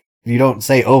numbers, like, you don't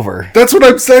say over. That's what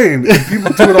I'm saying.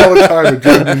 People do it all the time. It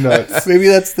drives me nuts. Maybe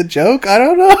that's the joke? I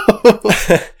don't know.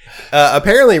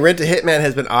 Apparently, Rent a Hitman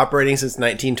has been operating since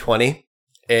 1920,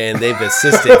 and they've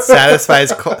assisted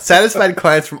satisfied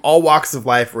clients from all walks of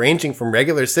life, ranging from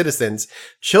regular citizens,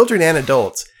 children, and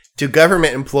adults, to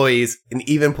government employees and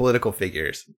even political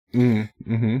figures.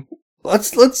 Mm-hmm.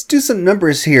 Let's do some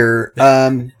numbers here.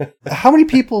 How many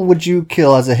people would you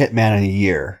kill as a hitman in a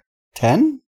year?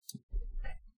 10?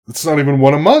 It's not even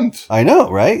one a month. I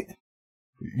know, right?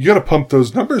 You got to pump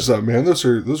those numbers up, man. Those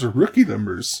are rookie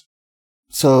numbers.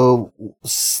 So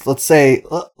let's say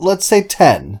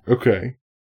 10. Okay.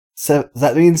 So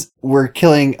that means we're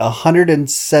killing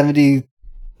 170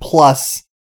 plus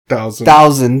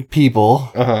thousand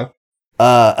people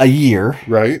a year.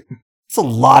 Right. It's a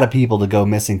lot of people to go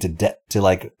missing to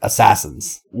like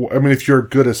assassins. Well, I mean, if you're a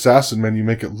good assassin, man, you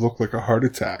make it look like a heart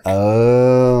attack.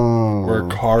 Oh. Or a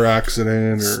car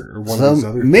accident or one of those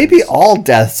other maybe things. all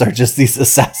deaths are just these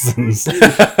assassins.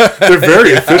 They're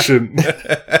very efficient.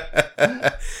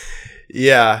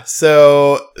 Yeah,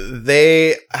 so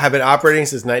they have been operating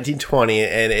since 1920,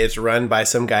 and it's run by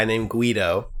some guy named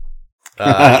Guido.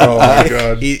 Oh my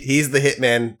god. He's the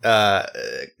hitman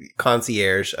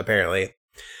concierge, apparently.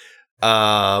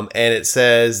 And it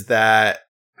says that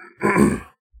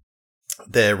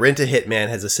the Rent a Hitman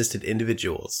has assisted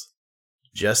individuals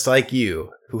just like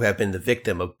you, who have been the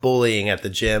victim of bullying at the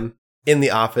gym, in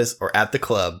the office, or at the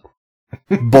club.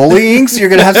 Bullying? So you're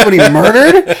going to have somebody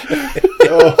murdered?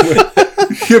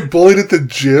 You get bullied at the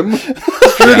gym?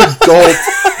 You're an adult,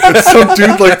 and some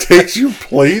dude like takes your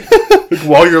plate like,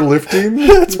 while you're lifting?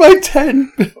 That's my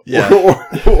 10. Yeah.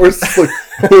 Or it's like,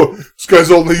 oh, this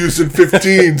guy's only using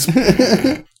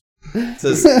 15s.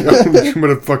 Says, I'm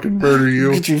gonna fucking murder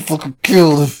you. Get you fucking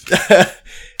killed.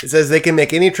 It says they can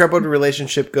make any troubled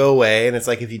relationship go away, and it's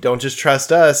like, if you don't just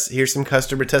trust us, here's some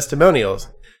customer testimonials.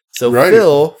 So Right.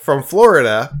 Phil from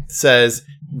Florida says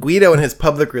Guido and his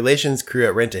public relations crew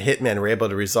at Rent a Hitman were able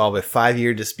to resolve a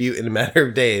 5-year dispute in a matter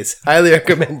of days. Highly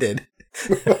recommended.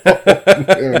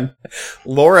 Man.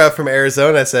 Laura from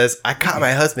Arizona says, I caught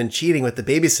my husband cheating with the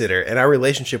babysitter, and our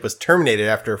relationship was terminated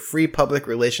after a free public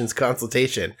relations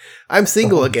consultation. I'm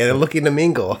single again and looking to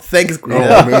mingle. Thanks, Guido.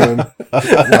 Oh, man.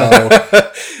 Wow.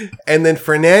 And then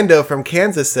Fernando from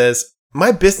Kansas says,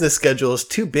 my business schedule is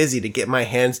too busy to get my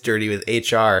hands dirty with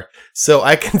HR, so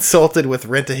I consulted with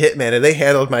Rent a Hitman, and they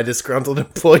handled my disgruntled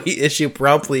employee issue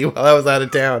promptly while I was out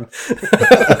of town.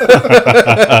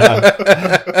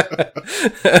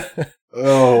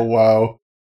 Oh, wow.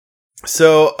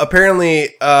 So apparently,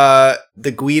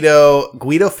 the Guido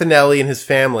Finelli and his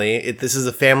family, this is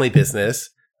a family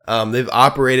business. They've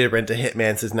operated Rent a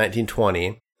Hitman since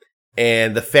 1920.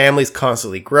 And the family's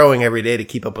constantly growing every day to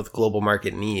keep up with global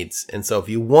market needs. And so if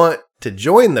you want to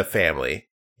join the family,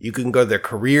 you can go to their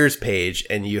careers page,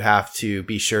 and you have to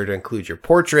be sure to include your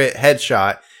portrait,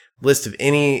 headshot, list of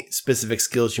any specific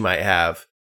skills you might have.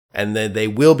 And then they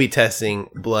will be testing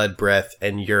blood, breath,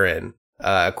 and urine,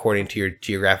 according to your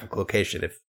geographic location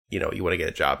if, you want to get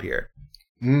a job here.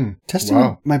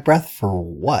 Testing my breath for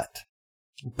what?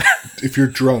 If you're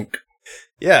drunk.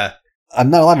 Yeah. I'm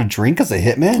not allowed to drink as a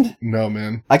hitman? No,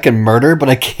 man. I can murder, but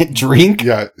I can't drink?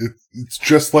 Yeah, it's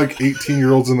just like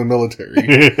 18-year-olds in the military.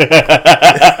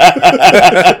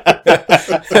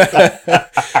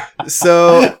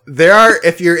 So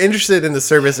if you're interested in the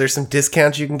service, there's some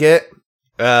discounts you can get.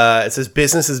 It says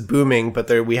business is booming, but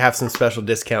we have some special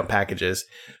discount packages.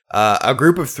 A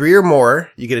group of 3 or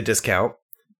more, you get a discount.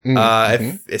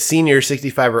 If a senior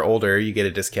 65 or older, you get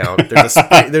a discount. There's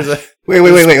a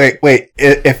Wait.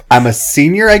 If I'm a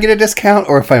senior, I get a discount,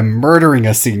 or if I'm murdering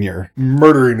a senior?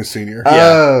 Murdering a senior.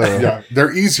 Oh. Yeah,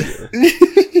 they're easier.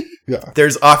 Yeah.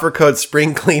 There's offer code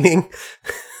spring cleaning.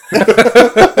 So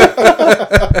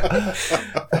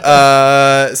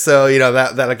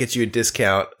that'll get you a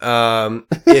discount.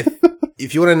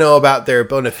 If you want to know about their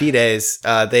bona fides,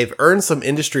 they've earned some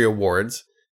industry awards.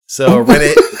 So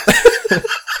Reddit.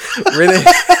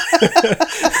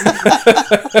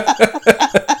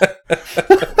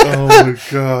 Oh my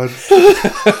god.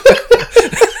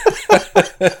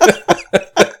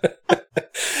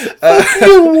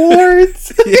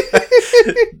 Awards. Yeah.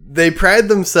 They pride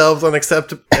themselves on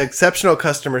exceptional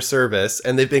customer service,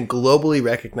 and they've been globally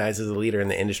recognized as a leader in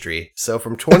the industry. So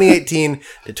from 2018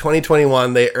 to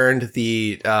 2021, they earned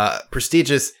the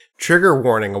prestigious Trigger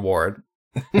Warning Award.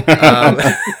 In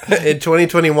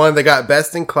 2021, they got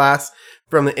Best in Class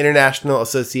from the International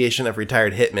Association of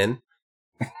Retired Hitmen.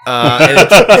 And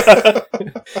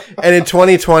in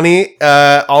 2020,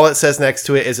 all it says next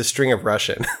to it is a string of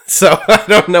Russian. So I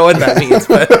don't know what that means,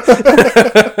 but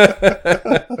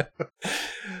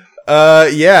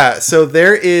yeah. So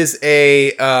there is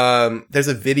there's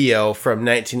a video from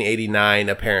 1989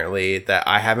 apparently that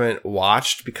I haven't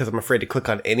watched because I'm afraid to click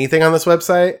on anything on this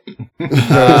website.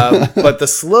 But the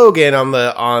slogan on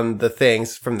the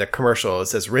things from the commercial, it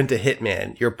says "Rent a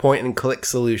Hitman, your point and click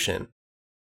solution."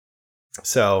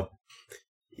 So,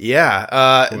 yeah,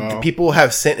 Wow. People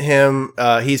have sent him,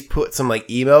 he's put some like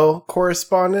email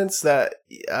correspondence that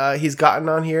he's gotten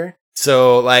on here.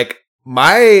 So like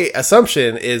my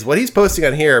assumption is what he's posting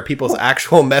on here are people's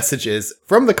actual messages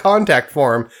from the contact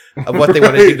form of what they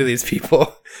want to do to these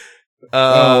people.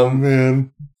 Oh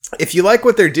man. If you like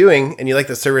what they're doing and you like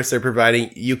the service they're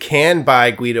providing, you can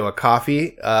buy Guido a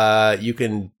coffee. You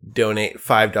can donate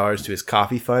 $5 to his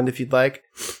coffee fund if you'd like.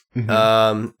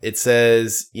 Mm-hmm. It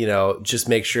says, just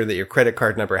make sure that your credit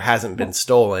card number hasn't been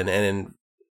stolen. And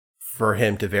for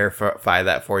him to verify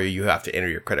that for you, you have to enter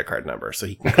your credit card number so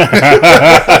he can.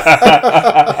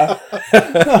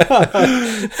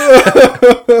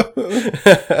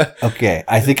 Okay,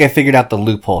 I think I figured out the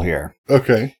loophole here.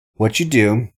 Okay. What you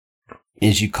do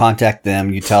is you contact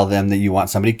them, you tell them that you want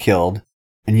somebody killed,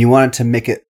 and you want it to make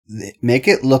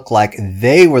it look like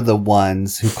they were the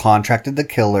ones who contracted the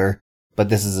killer, but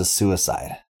this is a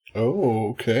suicide.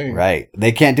 Oh, okay. Right.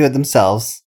 They can't do it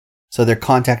themselves, so they're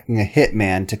contacting a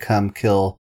hitman to come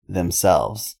kill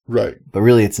themselves. Right. But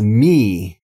really, it's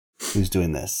me who's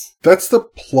doing this. That's the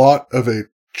plot of a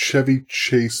Chevy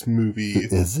Chase movie.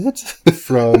 Is it?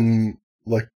 From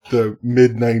like the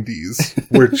mid 90s,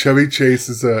 where Chevy Chase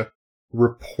is a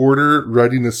reporter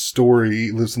writing a story.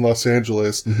 He lives in Los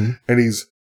Angeles, and he's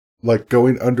like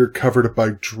going undercover to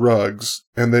buy drugs,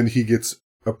 and then he gets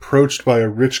approached by a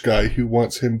rich guy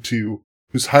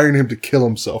who's hiring him to kill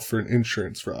himself for an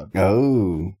insurance fraud.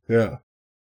 Oh. Yeah.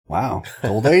 Wow.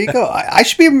 Well, there you go. I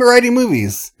should be writing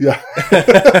movies. Yeah.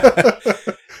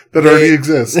 That already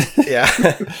exists. Yeah.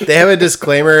 They have a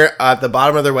disclaimer at the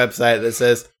bottom of their website that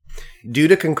says, due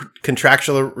to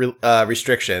contractual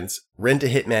restrictions, Rent a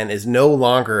Hitman is no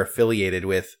longer affiliated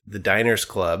with the Diners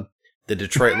Club, the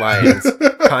Detroit Lions,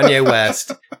 Kanye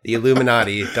West, the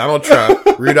Illuminati, Donald Trump,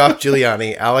 Rudolph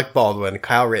Giuliani, Alec Baldwin,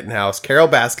 Kyle Rittenhouse, Carol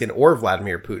Baskin, or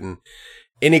Vladimir Putin.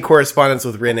 Any correspondence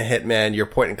with Rent a Hitman, your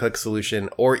point-and-click solution,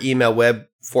 or email web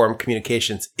form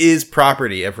communications is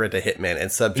property of Rent a Hitman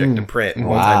and subject to print,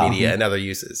 multimedia, and other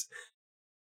uses.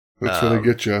 That's where they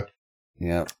get you.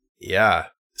 Yeah. Yeah.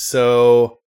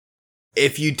 So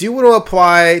if you do want to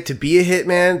apply to be a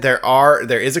hitman,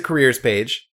 there is a careers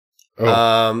page.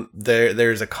 Oh.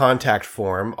 There's a contact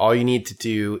form. All you need to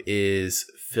do is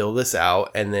fill this out,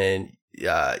 and then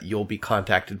you'll be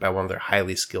contacted by one of their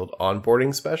highly skilled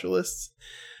onboarding specialists.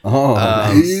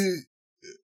 Oh,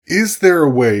 is there a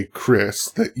way, Chris,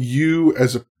 that you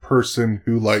as a person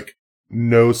who like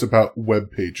knows about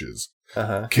web pages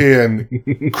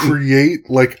can create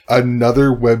like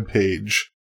another web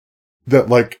page that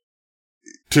like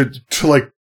to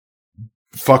like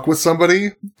fuck with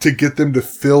somebody to get them to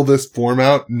fill this form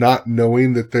out, not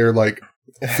knowing that they're like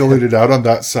filling it out on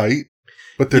that site,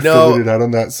 but they're filling it out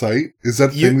on that site? Is that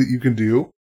a thing that you can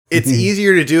do? It's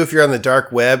easier to do if you're on the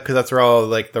dark web, because that's where all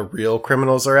like the real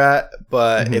criminals are at.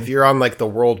 But if you're on like the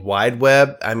World Wide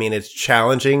Web, I mean, it's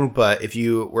challenging, but if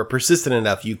you were persistent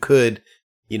enough, you could,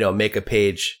 make a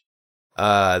page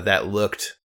that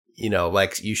looked,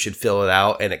 like you should fill it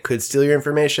out, and it could steal your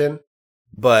information.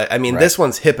 But I mean, This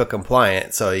one's HIPAA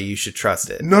compliant, so you should trust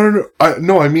it. No.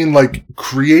 I mean, like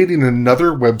creating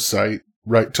another website,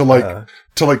 right? To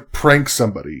like prank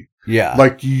somebody. Yeah.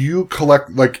 Like you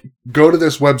go to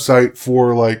this website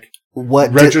for like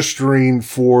registering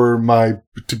for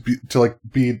to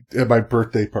be at my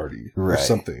birthday party or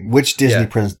something. Which Disney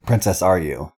princess are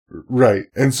you? Right.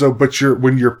 And so, but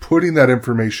when you're putting that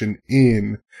information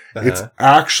in, it's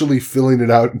actually filling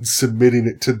it out and submitting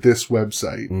it to this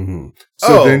website.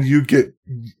 So then you get,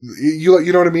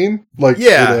 you know what I mean? Like,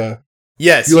 yes,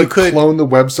 you could clone the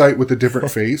website with a different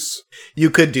face. You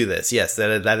could do this. Yes,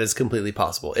 that is completely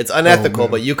possible. It's unethical,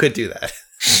 but you could do that.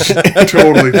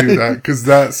 Totally do that, because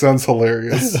that sounds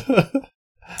hilarious.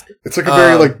 It's like a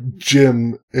very like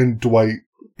Jim and Dwight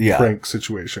prank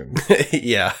situation.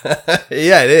 Yeah.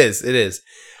 Yeah, it is. It is.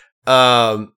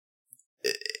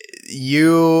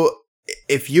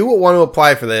 If you want to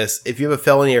apply for this, if you have a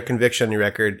felony or conviction on your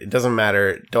record, it doesn't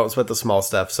matter. Don't sweat the small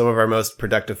stuff. Some of our most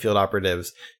productive field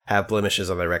operatives have blemishes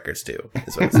on their records too,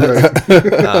 is what it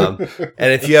says.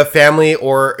 And if you have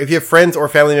friends or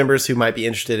family members who might be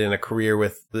interested in a career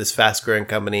with this fast growing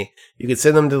company, you could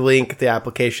send them the link, the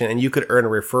application, and you could earn a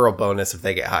referral bonus if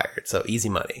they get hired. So easy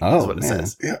money is what it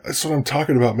says. Yeah, that's what I'm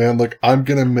talking about, man. Like, I'm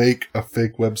going to make a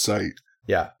fake website.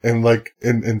 Yeah. And like,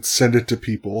 and send it to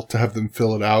people to have them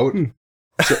fill it out.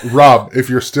 So, Rob, if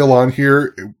you're still on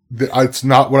here, it's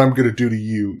not what I'm going to do to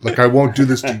you. Like, I won't do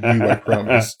this to you, I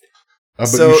promise.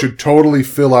 But you should totally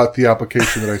fill out the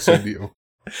application that I send you.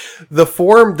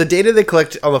 The data they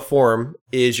collect on the form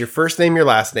is your first name, your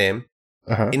last name,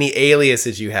 any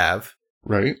aliases you have,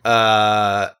 right?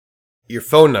 Your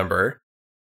phone number,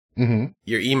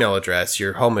 your email address,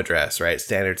 your home address, right?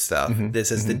 Standard stuff.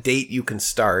 This is the date you can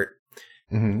start.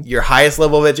 Your highest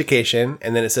level of education,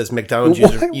 and then it says McDonald's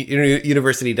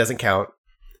University doesn't count.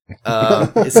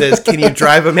 It says, can you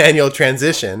drive a manual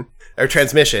transmission?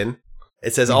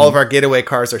 It says all of our getaway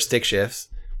cars are stick shifts.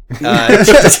 Do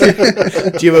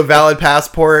you have a valid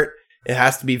passport? It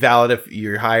has to be valid if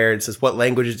you're hired. It says, what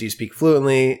languages do you speak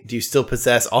fluently? Do you still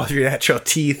possess all of your natural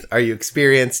teeth? Are you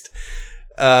experienced?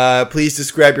 Please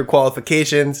describe your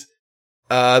qualifications.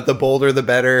 The bolder, the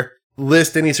better.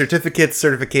 List any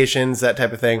certifications, that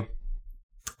type of thing.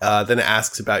 Then it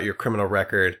asks about your criminal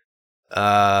record.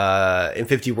 In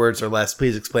 50 words or less,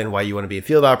 please explain why you want to be a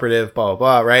field operative, blah, blah,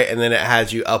 blah, right? And then it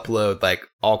has you upload like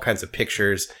all kinds of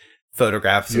pictures,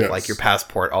 photographs of like your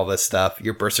passport, all this stuff,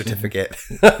 your birth certificate.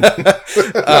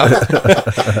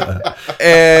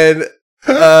 And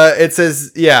it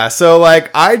says, so like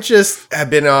I just have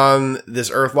been on this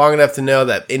earth long enough to know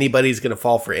that anybody's going to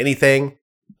fall for anything.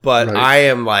 But I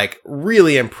am like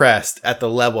really impressed at the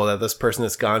level that this person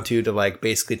has gone to like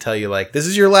basically tell you like, this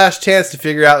is your last chance to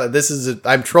figure out that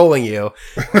I'm trolling you.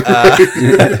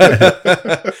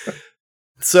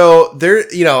 So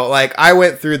there, you know, like I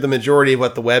went through the majority of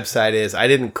what the website is. I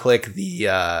didn't click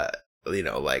the, you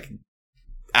know, like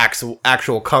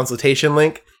actual consultation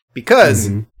link because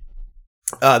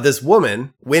this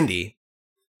woman, Wendy,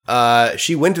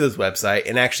 she went to this website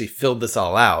and actually filled this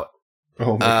all out.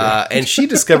 Oh my God. And she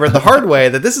discovered the hard way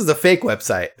that this is a fake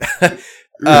website.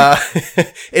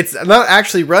 It's not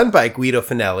actually run by Guido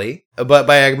Finelli, but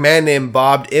by a man named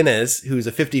Bob Innes, who's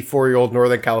a 54-year-old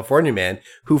Northern California man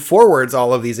who forwards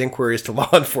all of these inquiries to law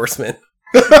enforcement.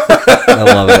 I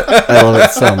love it. I love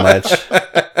it so much.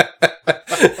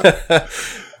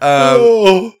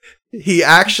 He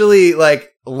actually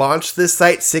like launched this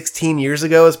site 16 years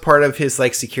ago as part of his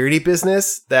like security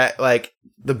business that like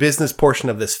the business portion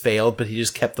of this failed, but he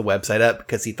just kept the website up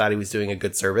because he thought he was doing a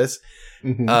good service.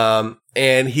 Mm-hmm.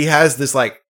 And he has this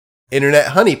like internet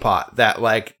honeypot that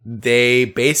like they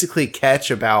basically catch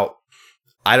about,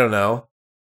 I don't know,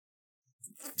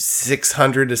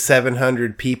 600 to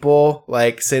 700 people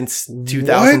like since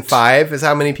 2005 is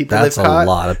how many people they've caught. That's a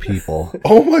lot of people.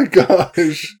 Oh my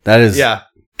gosh. That is. Yeah.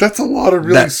 That's a lot of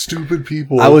really stupid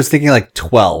people. I was thinking like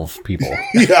 12 people.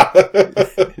 Yeah.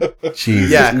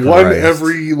 Jesus Christ. One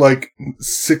every like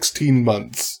 16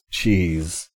 months.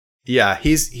 Jeez. Yeah,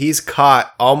 he's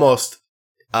caught almost,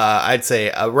 I'd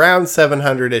say around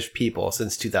 700-ish people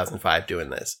since 2005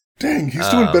 doing this. Dang, he's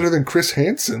doing better than Chris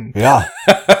Hansen. Yeah.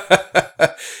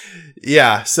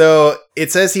 Yeah, so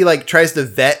it says he like tries to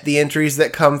vet the entries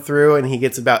that come through and he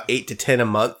gets about 8 to 10 a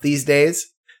month these days.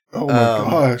 Oh my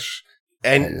gosh.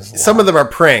 And some of them are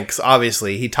pranks,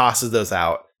 obviously. He tosses those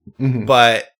out. Mm-hmm.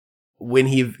 But when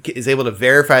he is able to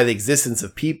verify the existence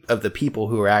of the people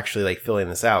who are actually like filling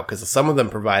this out, because some of them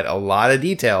provide a lot of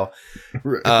detail,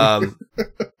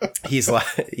 he's like,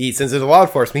 he sends it to law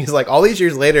enforcement. He's like, all these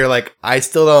years later, like, I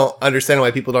still don't understand why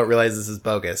people don't realize this is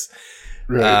bogus.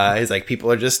 Right. He's like,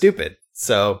 people are just stupid.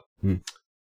 So,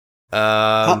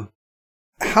 how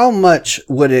much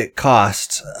would it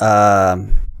cost?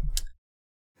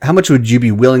 How much would you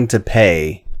be willing to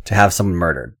pay to have someone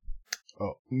murdered?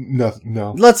 Oh,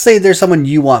 no. Let's say there's someone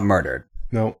you want murdered.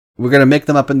 No. We're going to make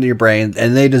them up into your brain,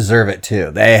 and they deserve it too.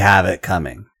 They have it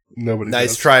coming. Nobody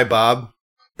Nice does. try, Bob.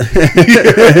 He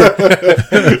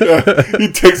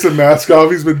takes the mask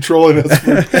off. He's been trolling us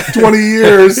for 20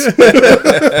 years.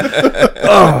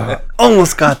 Oh,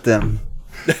 almost got them.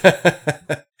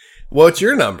 What's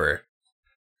your number?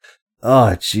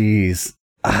 Oh, jeez.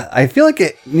 I feel like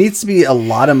it needs to be a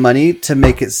lot of money to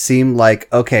make it seem like,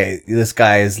 okay, this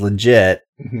guy is legit.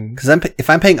 Because if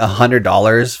I'm paying $100,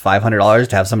 $500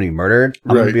 to have somebody murdered,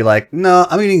 I'm going to be like, no,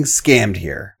 I'm getting scammed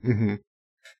here. Mm-hmm.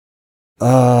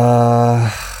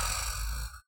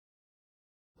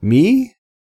 Me?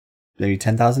 Maybe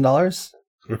 $10,000?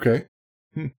 Okay.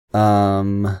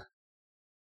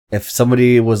 If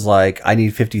somebody was like, I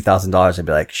need $50,000, I'd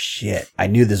be like, shit, I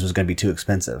knew this was going to be too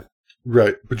expensive.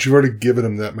 Right. But you've already given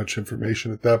him that much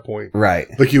information at that point. Right.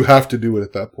 Like, you have to do it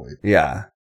at that point. Yeah.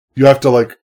 You have to,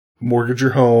 like, mortgage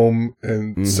your home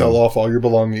and sell off all your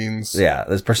belongings. Yeah.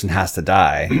 This person has to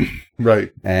die.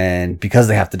 Right. And because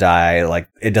they have to die, like,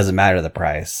 it doesn't matter the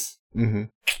price. Mm-hmm.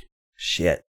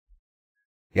 Shit.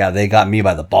 Yeah, they got me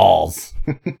by the balls.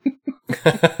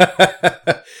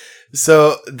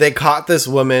 So they caught this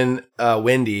woman,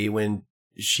 Wendy, when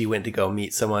she went to go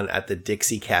meet someone at the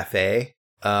Dixie Cafe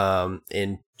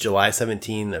in July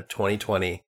 17 of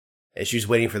 2020. And she was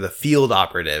waiting for the field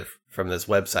operative from this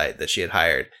website that she had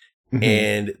hired. Mm-hmm.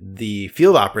 And the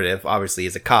field operative, obviously,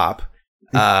 is a cop.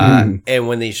 And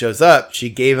when he shows up, she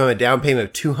gave him a down payment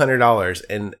of $200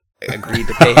 and agreed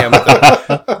to pay him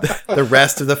the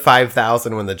rest of the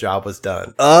 $5,000 when the job was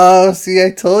done. Oh, see,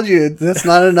 I told you that's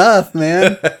not enough,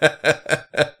 man.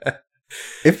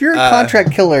 If you're a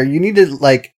contract killer, you need to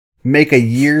like make a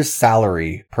year's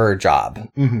salary per job.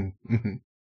 Mm-hmm. Mm-hmm.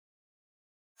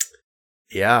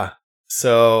 Yeah.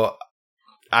 So,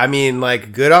 I mean,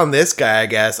 like, good on this guy, I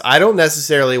guess. I don't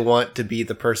necessarily want to be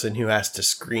the person who has to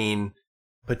screen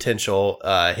potential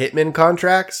hitman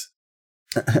contracts.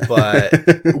 But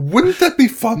wouldn't that be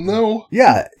fun though?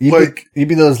 Yeah, you'd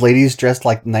be those ladies dressed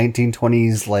like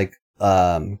 1920s, like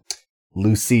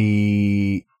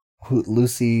Lucy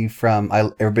from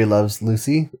Everybody Loves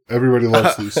Lucy. Everybody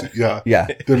Loves Lucy. Yeah, yeah,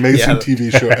 the amazing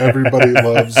TV show. Everybody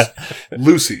Loves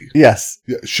Lucy. Yes,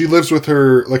 yeah. She lives with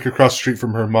her like across the street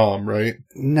from her mom, right?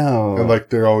 No, and like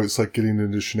they're always like getting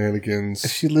into shenanigans.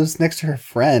 She lives next to her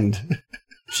friend.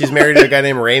 She's married to a guy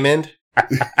named Raymond.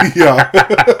 Yeah.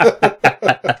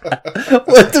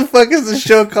 What the fuck is the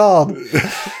show called?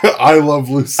 I Love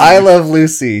Lucy. I Love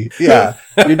Lucy. Yeah.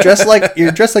 You're dressed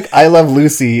like I Love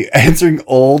Lucy, answering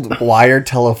old wire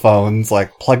telephones,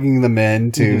 like plugging them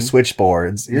into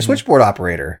switchboards. You're a switchboard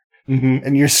operator.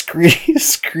 And you're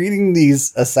screening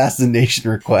these assassination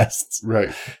requests.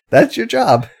 Right. That's your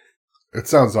job. It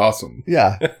sounds awesome.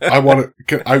 Yeah. I want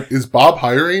to. Is Bob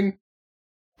hiring?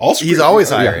 He's always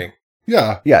hiring.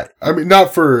 Yeah. Yeah. I mean,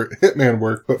 not for hitman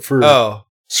work, but for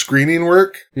screening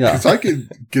work. Yeah. Because I could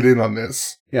get in on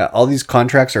this. Yeah. All these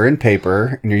contracts are in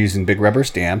paper, and you're using big rubber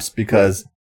stamps because,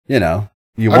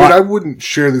 I wouldn't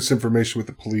share this information with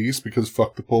the police because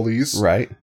fuck the police. Right.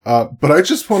 But I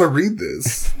just want to read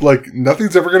this. Like,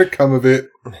 nothing's ever going to come of it.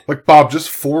 Like, Bob, just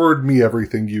forward me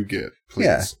everything you get,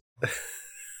 please.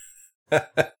 Yeah.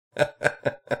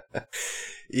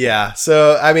 Yeah.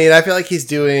 So, I mean, I feel like he's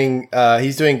doing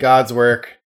God's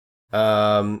work.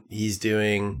 He's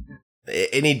doing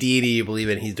any deity you believe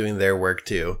in. He's doing their work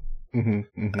too.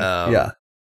 Yeah.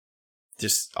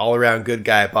 Just all around good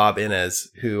guy, Bob Inez,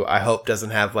 who I hope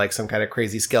doesn't have like some kind of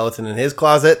crazy skeleton in his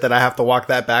closet that I have to walk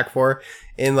that back for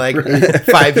in like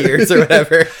 5 years or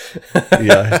whatever.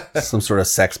 Yeah. Some sort of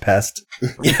sex pest.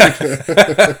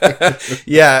 Yeah.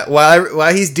 Yeah.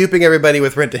 While he's duping everybody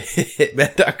with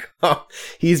rentahitman.com,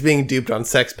 he's being duped on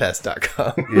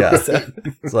sexpest.com. Yeah.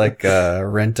 It's like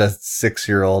rent a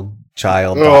 6-year-old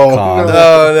child.com.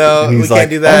 Oh, no. We can't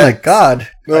do that. Oh my God.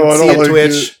 No, I see don't on like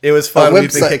Twitch. It was fun.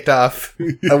 We've been kicked off.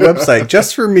 A website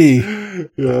just for me.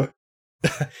 Yeah.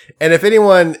 And if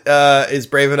anyone is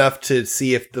brave enough to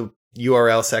see if the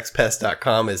URL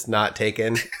sexpest.com is not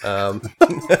taken,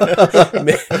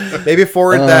 maybe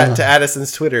forward that to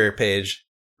Addison's Twitter page,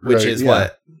 which is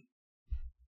what?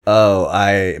 Oh,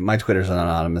 my Twitter's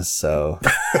anonymous, so.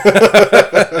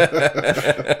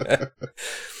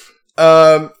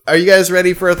 Are you guys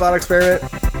ready for a thought experiment?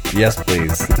 Yes,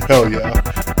 please. Hell yeah.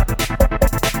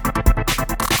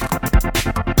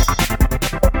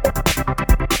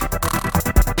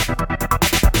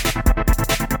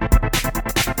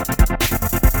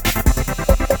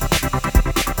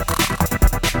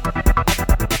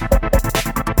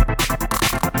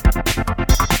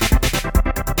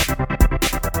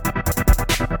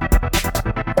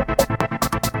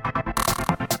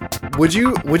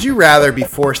 Would you rather be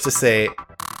forced to say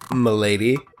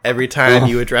 "m'lady" every time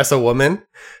you address a woman?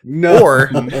 No. Or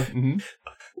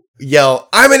yell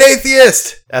 "I'm an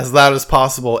atheist" as loud as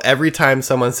possible every time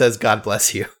someone says "God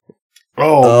bless you"?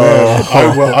 Oh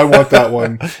man, I want that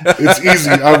one. It's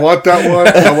easy. I want that one.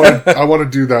 I want to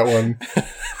do that one.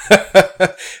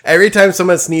 Every time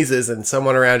someone sneezes and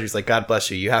someone around you's like "God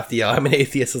bless you," you have to yell "I'm an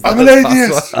atheist" as loud I'm an as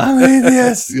atheist. possible. I'm an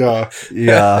atheist. Yeah.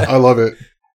 Yeah. I love it.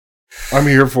 I'm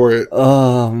here for it.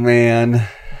 Oh man.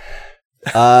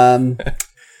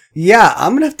 Yeah,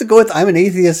 I'm gonna have to go with I'm an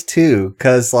atheist too,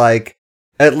 cause like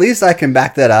at least I can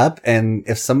back that up, and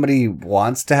if somebody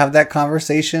wants to have that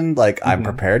conversation, like I'm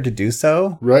prepared to do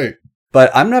so. Right. But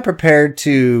I'm not prepared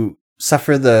to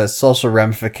suffer the social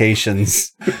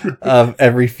ramifications of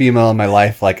every female in my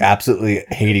life like absolutely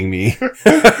hating me.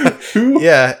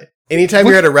 Yeah. Anytime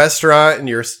you're at a restaurant and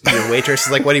your waitress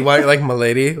is like, "What do you want?" You're like,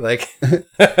 "M'lady." Like,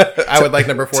 I would like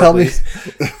number 4, please.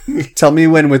 Tell me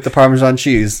when with the Parmesan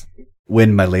cheese.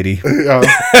 Win, my lady. Yeah.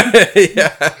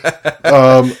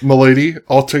 M'lady,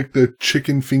 I'll take the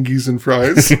chicken fingies and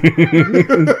fries.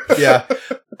 Yeah.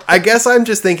 I guess I'm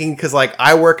just thinking because, like,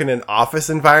 I work in an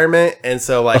office environment. And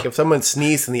so, like, if someone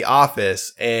sneezed in the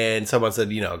office and someone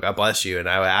said, "God bless you," and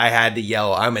I had to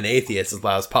yell, "I'm an atheist" as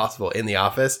loud as possible in the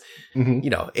office,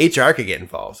 HR could get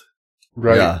involved.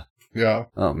 Right. Yeah.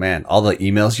 Oh, man. All the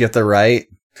emails you have to write.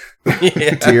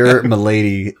 Dear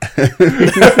m'lady.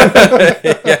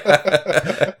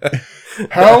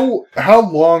 How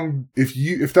long,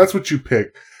 if that's what you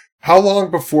pick, how long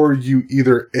before you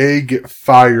either A, get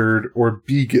fired, or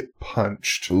B, get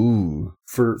punched? Ooh.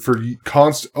 For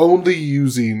only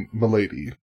using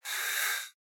m'lady?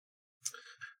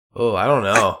 Oh, I don't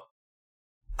know.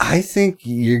 I think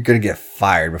you're going to get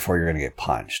fired before you're going to get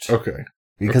punched. Okay.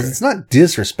 Because it's not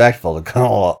disrespectful to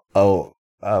call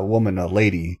a woman a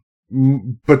lady.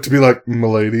 But to be like,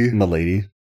 m'lady.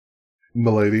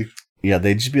 M'lady. Yeah,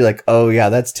 they'd just be like, "Oh yeah,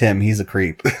 that's Tim. He's a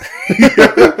creep."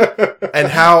 And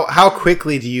how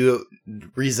quickly do you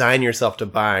resign yourself to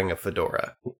buying a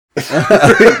fedora?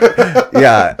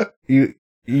 Yeah, you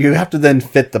have to then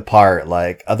fit the part.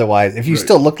 Like otherwise, if you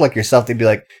still look like yourself, they'd be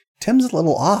like, "Tim's a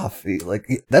little off." Like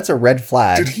that's a red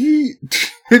flag. Did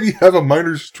he have a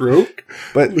minor stroke?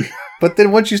 But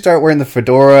then once you start wearing the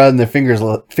fedora and the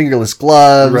fingerless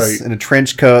gloves and a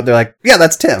trench coat, they're like, "Yeah,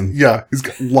 that's Tim." Yeah, he's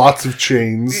got lots of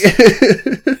chains.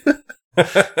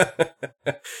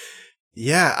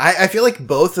 Yeah, I feel like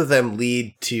both of them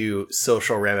lead to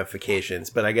social ramifications,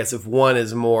 but I guess if one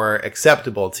is more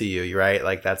acceptable to you, you're right,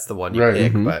 like that's the one you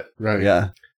pick. Mm-hmm. But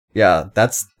yeah,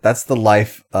 that's the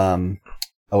life, a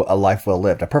life well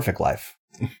lived, a perfect life.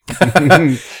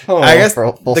 I guess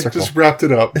full circle. Just wrapped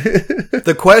it up.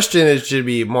 The question should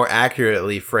be more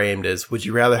accurately framed as: would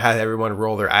you rather have everyone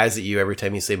roll their eyes at you every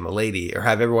time you say "milady," or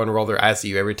have everyone roll their eyes at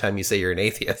you every time you say you're an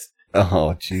atheist?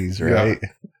 Oh, jeez, right. Yeah.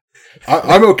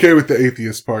 I'm okay with the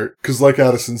atheist part because, like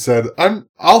Addison said,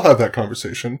 I'll have that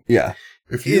conversation. Yeah.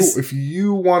 If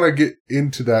you want to get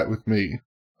into that with me,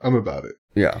 I'm about it.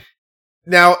 Yeah.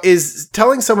 Now, is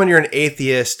telling someone you're an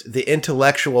atheist the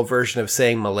intellectual version of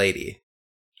saying "milady"?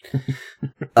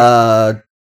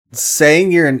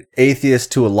 Saying you're an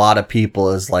atheist to a lot of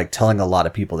people is like telling a lot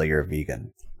of people that you're a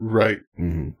vegan. Right.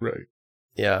 Mm-hmm. Right.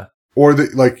 Yeah. Or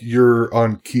that like you're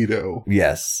on keto.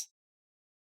 Yes.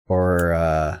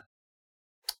 Or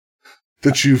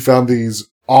that you found these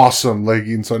awesome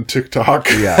leggings on TikTok.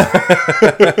 Yeah.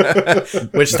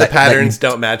 Which the patterns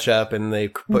don't match up and they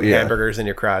put hamburgers in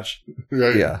your crotch.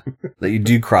 Right. Yeah. That you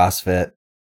do CrossFit.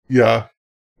 Yeah.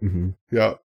 Mm-hmm.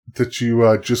 Yeah. That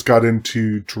you just got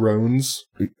into drones.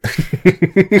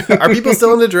 Are people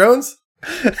still into drones?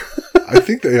 I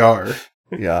think they are.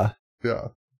 Yeah. Yeah.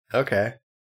 Okay.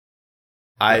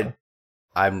 I'm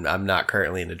not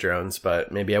currently into drones,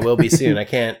 but maybe I will be soon. I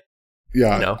can't.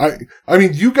 Yeah. You know? I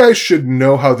mean, you guys should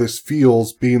know how this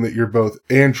feels being that you're both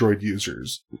Android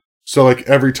users. So like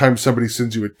every time somebody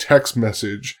sends you a text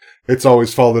message, it's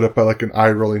always followed up by like an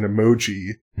eye rolling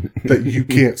emoji that you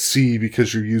can't see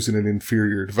because you're using an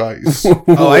inferior device.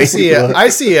 Oh, I see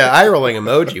a eye rolling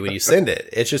emoji when you send it.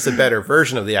 It's just a better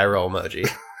version of the eye roll emoji.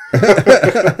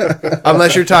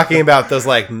 Unless you're talking about those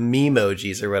like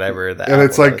memojis or whatever. And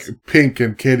it's like pink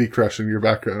and Candy Crush in your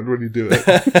background when you do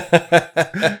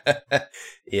it.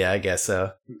 Yeah, I guess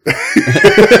so.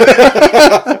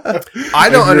 I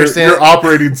don't understand. Your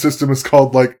operating system is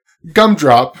called like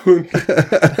Gumdrop.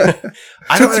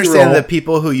 I don't understand the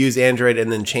people who use Android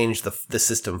and then change the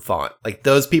system font. Like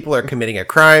those people are committing a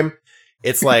crime.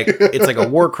 It's like a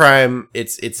war crime.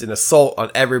 It's an assault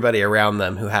on everybody around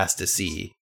them who has to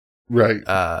see right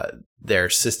their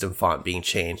system font being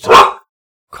changed to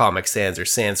Comic Sans or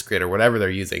Sanskrit or whatever they're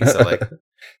using. So like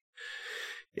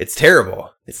it's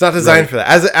terrible. It's not designed for that.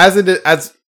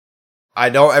 As I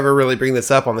don't ever really bring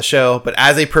this up on the show, but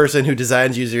as a person who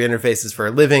designs user interfaces for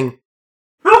a living,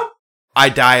 I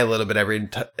die a little bit every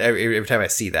time I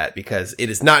see that because it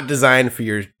is not designed for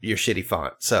your shitty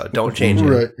font. So don't change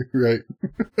it. Right.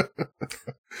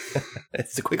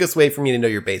 It's the quickest way for me to know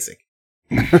you're basic.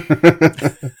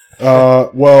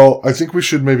 Well, I think we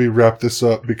should maybe wrap this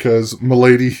up because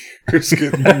Milady is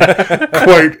getting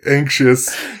quite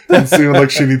anxious and seeming like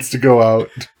she needs to go out.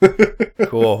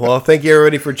 Cool. Well, thank you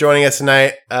everybody for joining us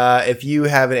tonight. If you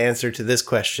have an answer to this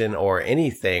question or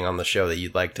anything on the show that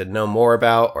you'd like to know more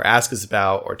about or ask us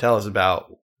about or tell us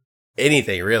about,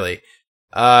 anything really,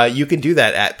 you can do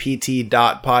that at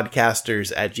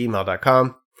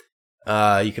pt.podcasters@gmail.com.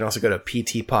 You can also go to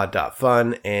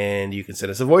ptpod.fun and you can send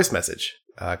us a voice message,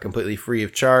 completely free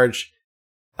of charge.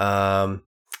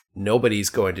 Nobody's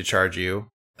going to charge you,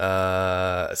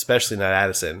 especially not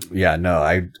Addison. Yeah, no,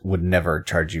 I would never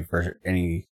charge you for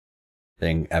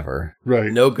anything ever.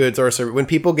 Right. No goods or service. When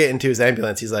people get into his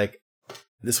ambulance, he's like,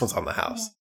 this one's on the house.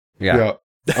 Yeah.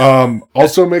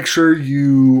 Also make sure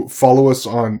you follow us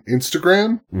on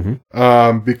Instagram,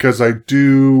 because I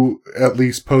do at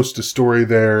least post a story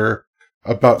there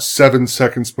about 7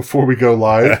 seconds before we go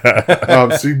live.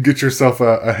 So you can get yourself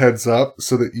a heads up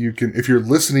so that you can, if you're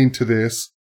listening to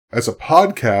this as a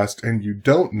podcast and you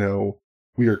don't know,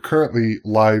 we are currently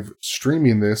live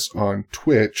streaming this on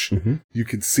Twitch. You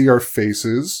can see our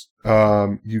faces.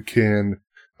 You can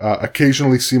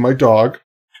occasionally see my dog.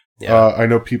 Yeah. I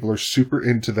know people are super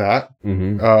into that.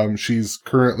 She's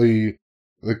currently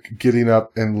like getting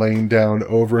up and laying down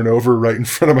over and over right in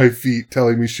front of my feet,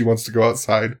 telling me she wants to go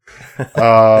outside.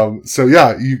 So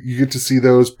yeah, you get to see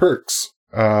those perks.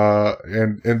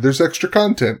 And there's extra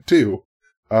content too.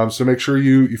 So make sure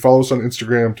you follow us on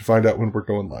Instagram to find out when we're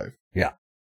going live. Yeah.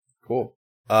 Cool.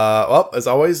 Well, as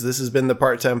always, this has been the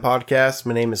Part-Time Podcast.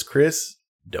 My name is Chris.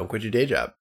 Don't quit your day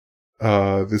job.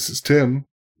 This is Tim.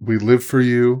 We live for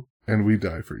you and we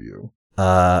die for you.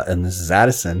 And this is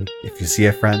Addison. If you see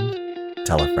a friend,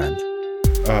 tell a friend.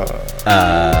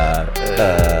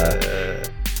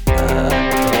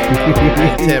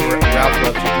 Tim, Ralph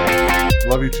loves you.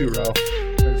 Love you too, Ralph.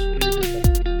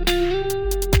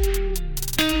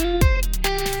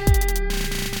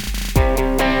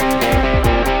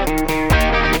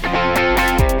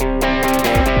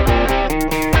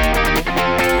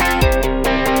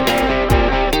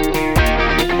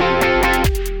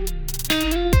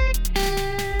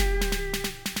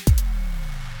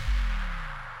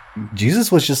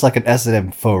 Jesus was just like an S&M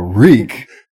freak.